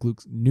not have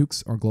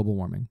nukes or global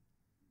warming.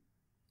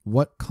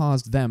 What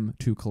caused them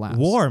to collapse?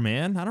 War,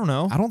 man. I don't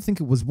know. I don't think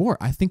it was war.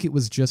 I think it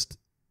was just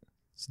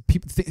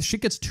people.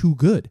 Shit gets too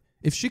good.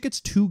 If shit gets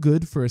too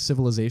good for a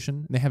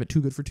civilization, and they have it too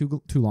good for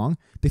too long,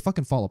 they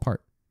fucking fall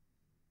apart.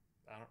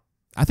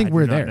 I think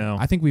we're there. Know.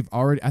 I think we've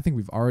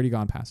already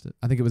gone past it.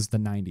 I think it was the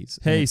 90s.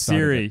 Hey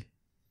Siri,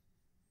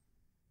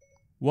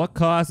 what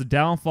caused the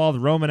downfall of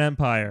the Roman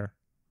Empire?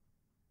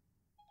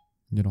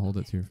 You gotta hold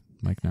it to your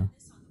mic now.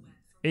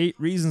 8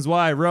 reasons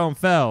why Rome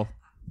fell.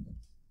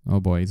 Oh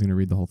boy, he's gonna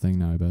read the whole thing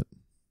now. I bet.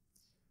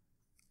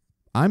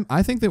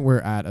 I think that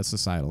we're at a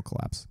societal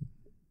collapse.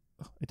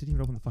 I didn't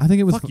even open the fuck. I think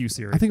it was. Fuck you,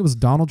 Siri. I think it was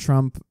Donald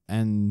Trump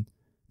and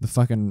the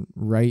fucking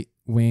right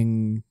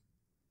wing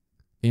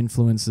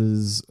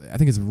influences. I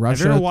think it's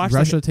Russia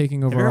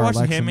taking over our our elections. Have you ever watched The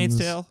elections. Handmaid's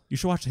Tale? You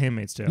should watch The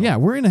Handmaid's Tale. Yeah,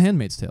 we're in a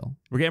Handmaid's Tale.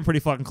 We're getting pretty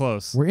fucking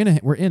close. We're in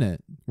it.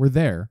 We're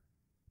there.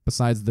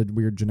 Besides the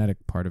weird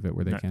genetic part of it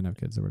where they can't have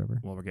kids or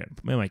whatever. Well,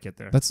 we might get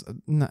there. That's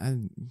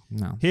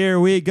no. Here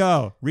we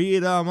go.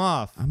 Read them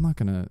off. I'm not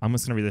gonna. I'm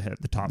just gonna read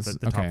the top okay,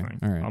 top thing.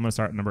 all right. I'm gonna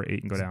start at number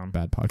 8 and go down.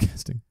 Bad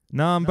podcasting.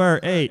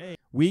 Number 8.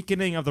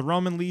 Weakening of the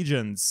Roman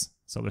legions.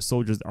 So the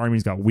soldiers, the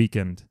armies got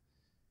weakened.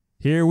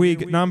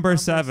 Number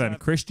 7.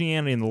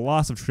 Christianity and the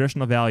loss of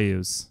traditional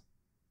values.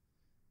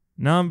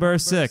 Number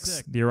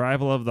 6. The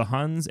arrival of the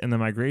Huns and the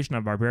migration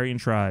of barbarian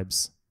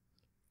tribes.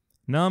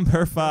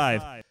 Number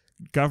 5.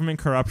 Government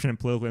corruption and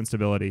political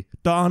instability.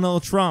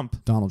 Donald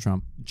Trump.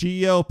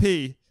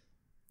 GOP.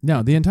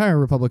 No, the entire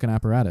Republican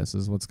apparatus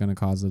is what's going to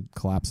cause a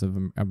collapse of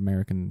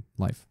American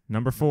life.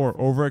 Number 4.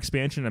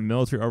 Overexpansion and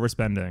military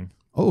overspending.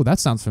 Oh, that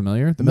sounds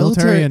familiar. The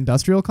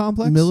military-industrial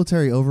complex?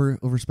 Military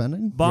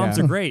overspending? Bombs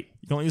are great.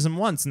 You can only use them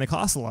once, and they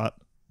cost a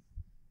lot.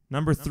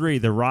 Number 3.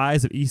 The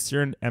rise of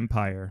Eastern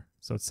Empire.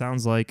 So it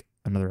sounds like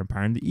another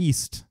empire in the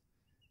East.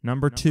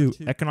 Number 2.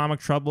 Economic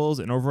troubles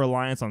and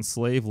over-reliance on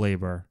slave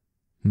labor.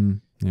 Yeah.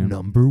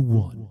 Number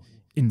 1.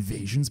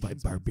 Invasions by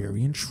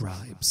barbarian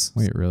tribes.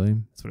 Wait, really?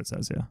 That's what it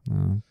says, yeah.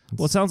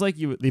 Well, it sounds like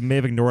they may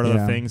have ignored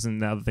other things, and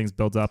now the things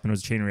built up, and it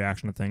was a chain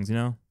reaction of things, you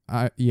know?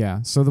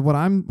 Yeah. So what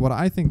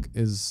I think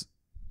is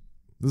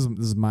this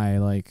is my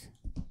like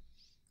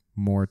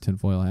more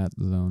tinfoil hat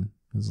zone.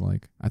 Is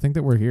like, I think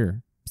that we're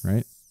here, right?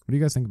 What do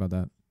you guys think about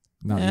that?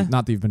 Not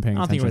that you've been paying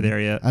I don't attention. think we're there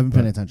yet. I haven't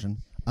paying attention.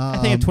 I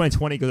think if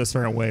 2020 goes a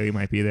certain way, we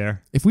might be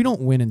there. If we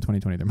don't win in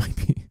 2020, there might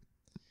be.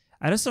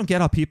 I just don't get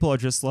how people are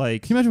just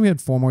like. Can you imagine we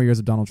had 4 more years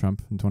of Donald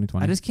Trump in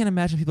 2020? I just can't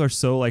imagine people are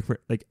so like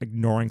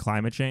ignoring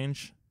climate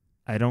change.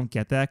 I don't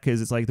get that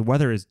because it's like the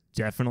weather is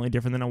definitely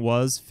different than it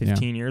was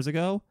 15 years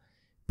ago,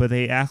 but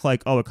they act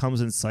like, oh, it comes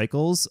in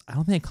cycles. I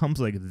don't think it comes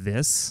like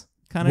this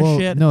kind of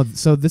shit. No,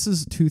 so this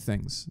is 2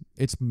 things.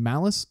 It's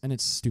malice and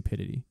it's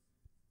stupidity.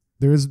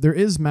 There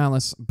is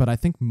malice, but I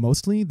think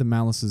mostly the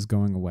malice is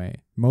going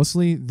away.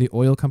 Mostly the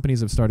oil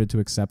companies have started to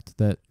accept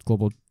that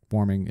global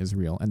warming is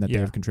real and that they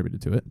have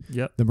contributed to it.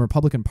 Yep. The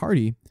Republican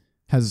Party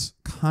has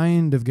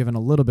kind of given a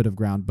little bit of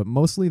ground, but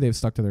mostly they've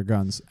stuck to their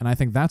guns, and I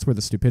think that's where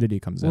the stupidity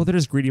comes in. Well, they're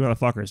just greedy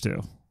motherfuckers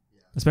too,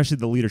 especially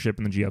the leadership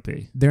in the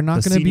GOP. They're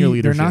not The going to senior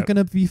be. They're not leadership.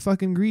 going to be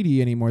fucking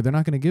greedy anymore. They're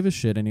not going to give a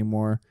shit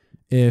anymore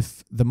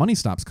if the money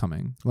stops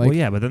coming. Like, Well,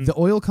 yeah, but then the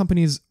oil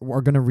companies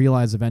are going to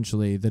realize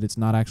eventually that it's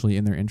not actually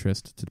in their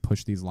interest to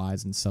push these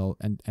lies and sell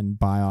and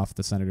buy off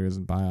the senators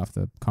and buy off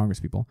the Congress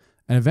people.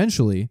 And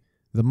eventually,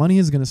 the money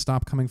is going to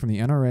stop coming from the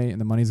NRA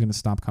and the money is going to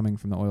stop coming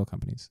from the oil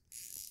companies.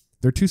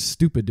 They're too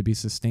stupid to be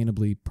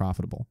sustainably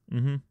profitable,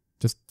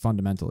 just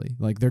fundamentally.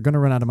 Like, they're going to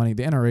run out of money.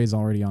 The NRA is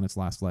already on its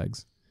last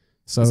legs.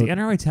 So is the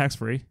NRA tax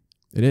free?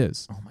 it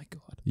is. Oh my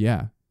god.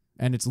 Yeah.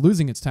 And it's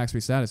losing its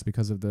tax-free status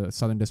because of the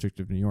Southern District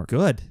of New York.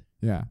 Good.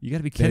 Yeah. You got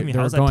to be kidding me.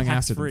 They're How's that going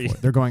tax after them free? for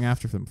it. They're going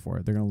after them for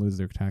it. They're going to lose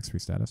their tax-free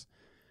status.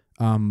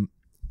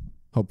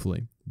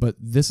 Hopefully. But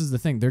this is the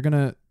thing. They're going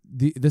to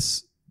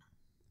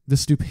the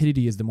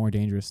stupidity is the more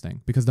dangerous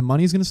thing because the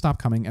money is going to stop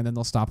coming and then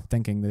they'll stop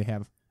thinking they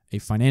have a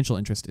financial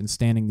interest in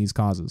standing these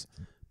causes.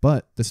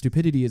 But the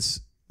stupidity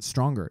is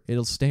stronger.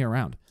 It'll stay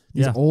around.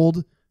 These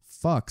old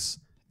fucks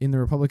in the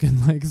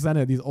Republican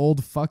Senate, these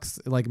old fucks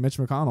like Mitch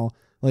McConnell,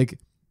 like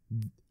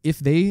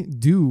if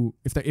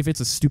it's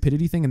a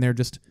stupidity thing and they're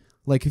just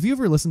like, have you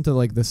ever listened to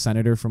like the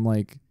senator from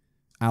like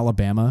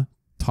Alabama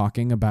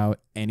talking about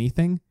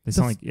anything? They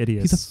sound like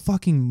idiots. He's a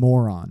fucking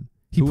moron.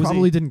 He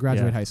probably didn't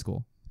graduate high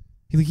school.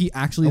 He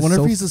actually. I wonder is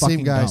so if he's the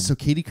same guy. dumb. So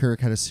Katie Couric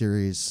had a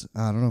series.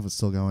 I don't know if it's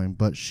still going,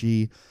 but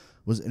she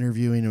was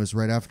interviewing. It was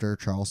right after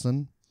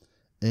Charleston,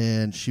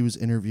 and she was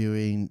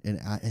interviewing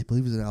I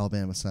believe it was an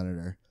Alabama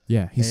senator.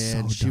 Yeah, he's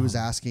and so she dumb. was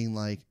asking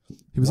like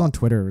He was on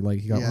Twitter, like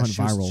he got run she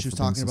viral. was for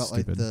talking being so about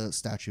like stupid. the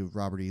statue of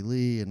Robert E.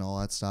 Lee and all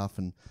that stuff,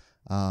 and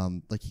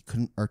like he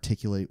couldn't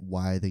articulate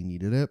why they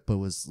needed it, but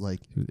was like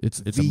It's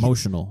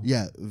emotional.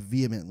 yeah,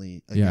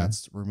 vehemently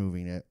against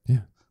removing it. Yeah.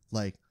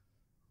 Like,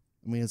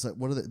 I mean, it's like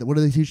what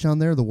do they teach down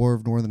there? The War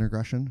of Northern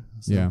Aggression.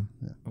 So, Yeah.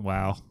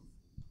 Wow.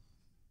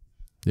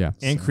 Yeah.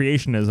 And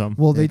creationism.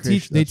 Well, they Yeah,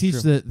 teach that's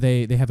true. that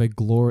they have a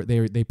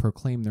they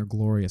proclaim their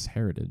glorious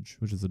heritage,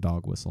 which is a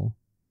dog whistle.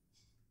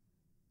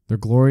 Their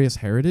glorious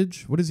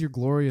heritage? What is your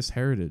glorious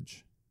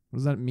heritage? What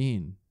does that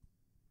mean?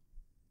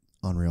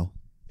 Unreal.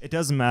 It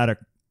doesn't matter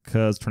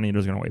because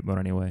tornadoes are going to wipe out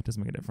anyway. It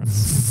doesn't make a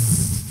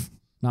difference.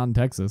 Not in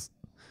Texas.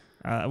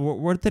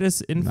 Where did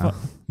this info?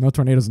 No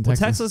tornadoes in Well,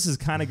 Texas. Texas is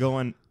kind of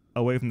going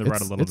away from the red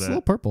a little It's bit.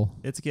 still purple.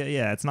 It's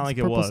it's not like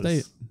it purple was.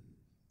 state.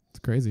 It's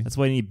crazy. That's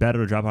why you need Beto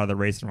to drop out of the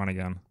race and run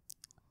again.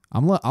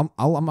 I'm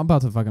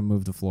about to fucking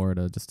move to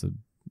Florida just to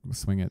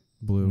swing it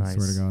blue. Nice.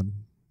 Swear to God.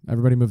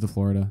 Everybody move to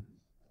Florida.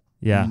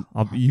 Yeah,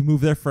 you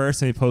move there first,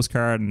 send me a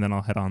postcard, and then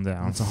I'll head on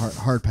down. It's a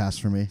hard pass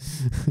for me.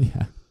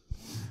 Yeah.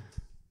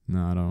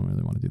 No, I don't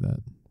really want to do that.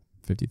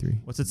 53.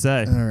 What's it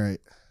say? All right.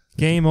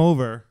 Game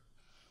over.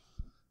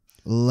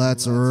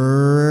 Let's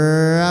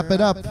wrap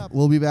it up.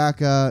 We'll be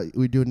back.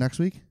 We do it next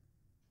week?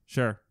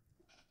 Sure.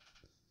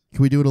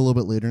 Can we do it a little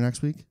bit later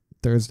next week?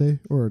 Thursday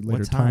or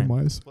later time?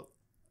 time-wise?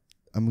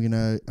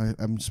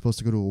 I'm supposed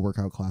to go to a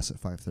workout class at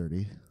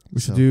 5:30.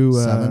 We should do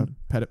 7.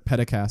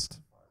 Pedicast.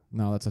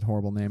 No, that's a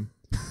horrible name.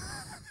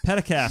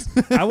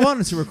 Pedicast. I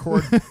wanted to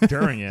record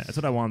during it. That's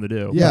what I wanted to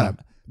do. Yeah.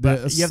 But The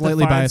you have to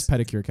slightly find- biased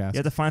pedicure cast. You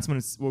have to find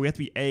someone. We have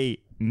to be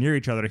near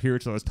each other to hear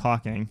each other's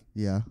talking.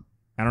 Yeah.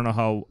 I don't know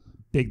how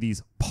big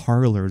these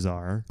parlors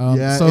are.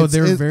 Yeah. So it's-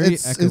 they're it's- very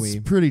it's, echoey.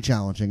 It's pretty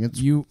challenging.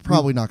 It's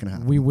probably not going to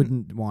happen. We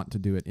wouldn't want to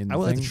do it in the I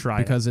would like thing to try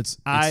it. because it's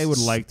I would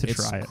like to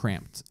it's try it.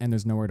 cramped and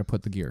there's nowhere to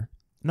put the gear.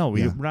 No,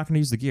 we're Yeah. not going to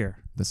use the gear.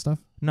 This stuff?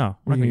 No, We're we're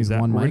not going gonna to use use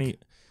that. one We're mic? gonna,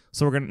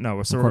 so we're going to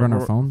Record on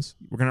our phones?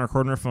 We're going to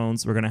record on our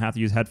phones. We're going to have to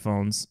use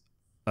headphones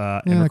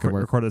that and could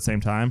work. record at the same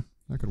time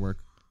That could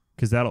work.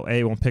 because that'll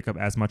won't pick up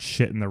as much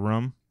shit in the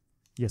room.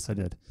 Yes, I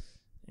did,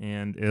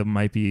 and it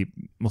might be.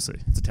 We'll see.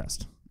 It's a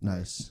test.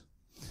 Nice.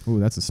 Ooh,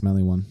 that's a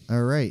smelly one.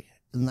 All right.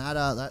 And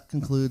that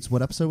concludes.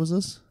 What episode was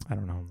this? I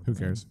don't know. Who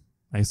cares?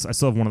 I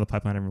still have one of the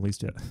pipeline I haven't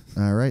released yet.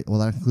 All right. Well,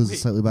 that concludes the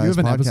Slightly you Biased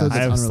have an episode podcast. that's I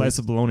have a unreleased. slice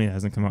of bologna that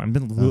hasn't come out.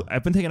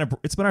 I've been taking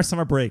it's been our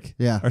summer break.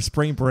 Yeah. Our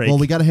spring break. Well,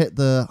 we got to hit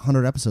the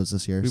 100 episodes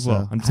this year. We so.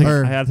 will. I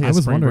had to take I a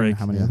was spring wondering break.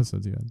 how many Yeah.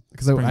 episodes you had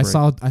because Spring I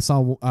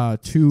saw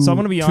two. So I'm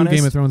gonna be two honest,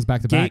 Game of Thrones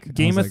back to back.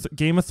 Game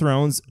of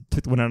Thrones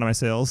went out of my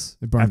sales.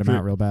 It burned them after-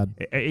 out real bad.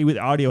 The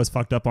audio was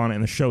fucked up on it,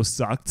 and the show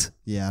sucked.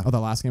 Yeah. Oh, the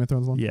last Game of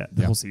Thrones one. Yeah,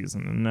 the Yeah. whole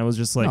season, and I was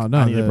just like, no,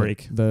 I need a the-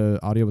 break. The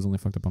audio was only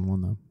fucked up on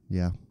one though.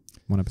 Yeah.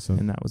 one episode.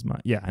 And that was my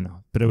I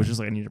know, but it was just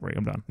like I need a break.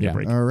 I'm done. Need Yeah. a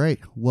break. All right.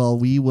 Well,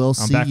 we will I'm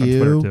see back on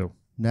Twitter you too.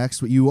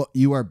 next week.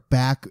 You are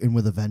back and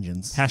with a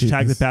vengeance.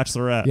 Hashtag the Jeez.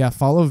 Bachelorette. Yeah,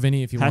 follow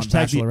Vinny if you want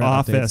Hashtag the Bachelorette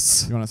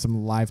Office. updates. You want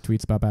some live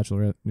tweets about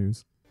Bachelorette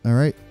news. All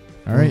right.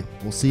 All right.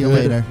 We'll see you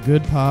Good- later.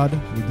 Good pod.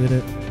 We did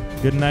it.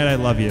 Good night. I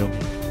love you.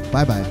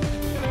 Bye-bye.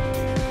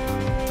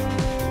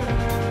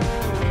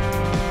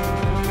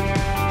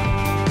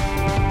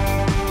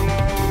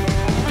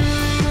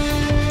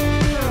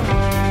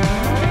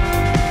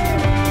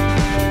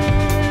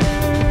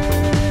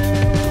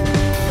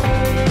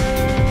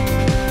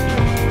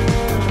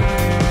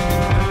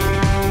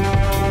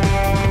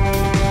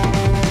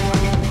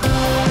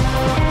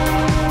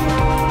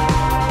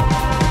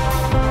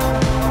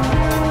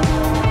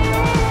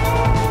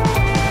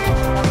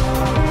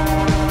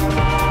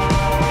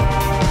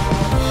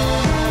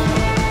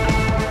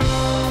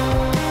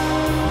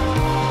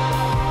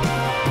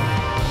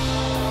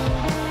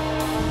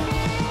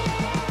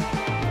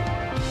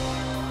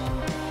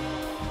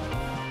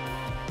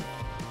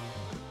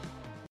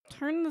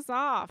 Turn this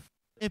off.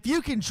 If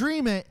you can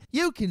dream it,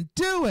 you can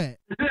do it.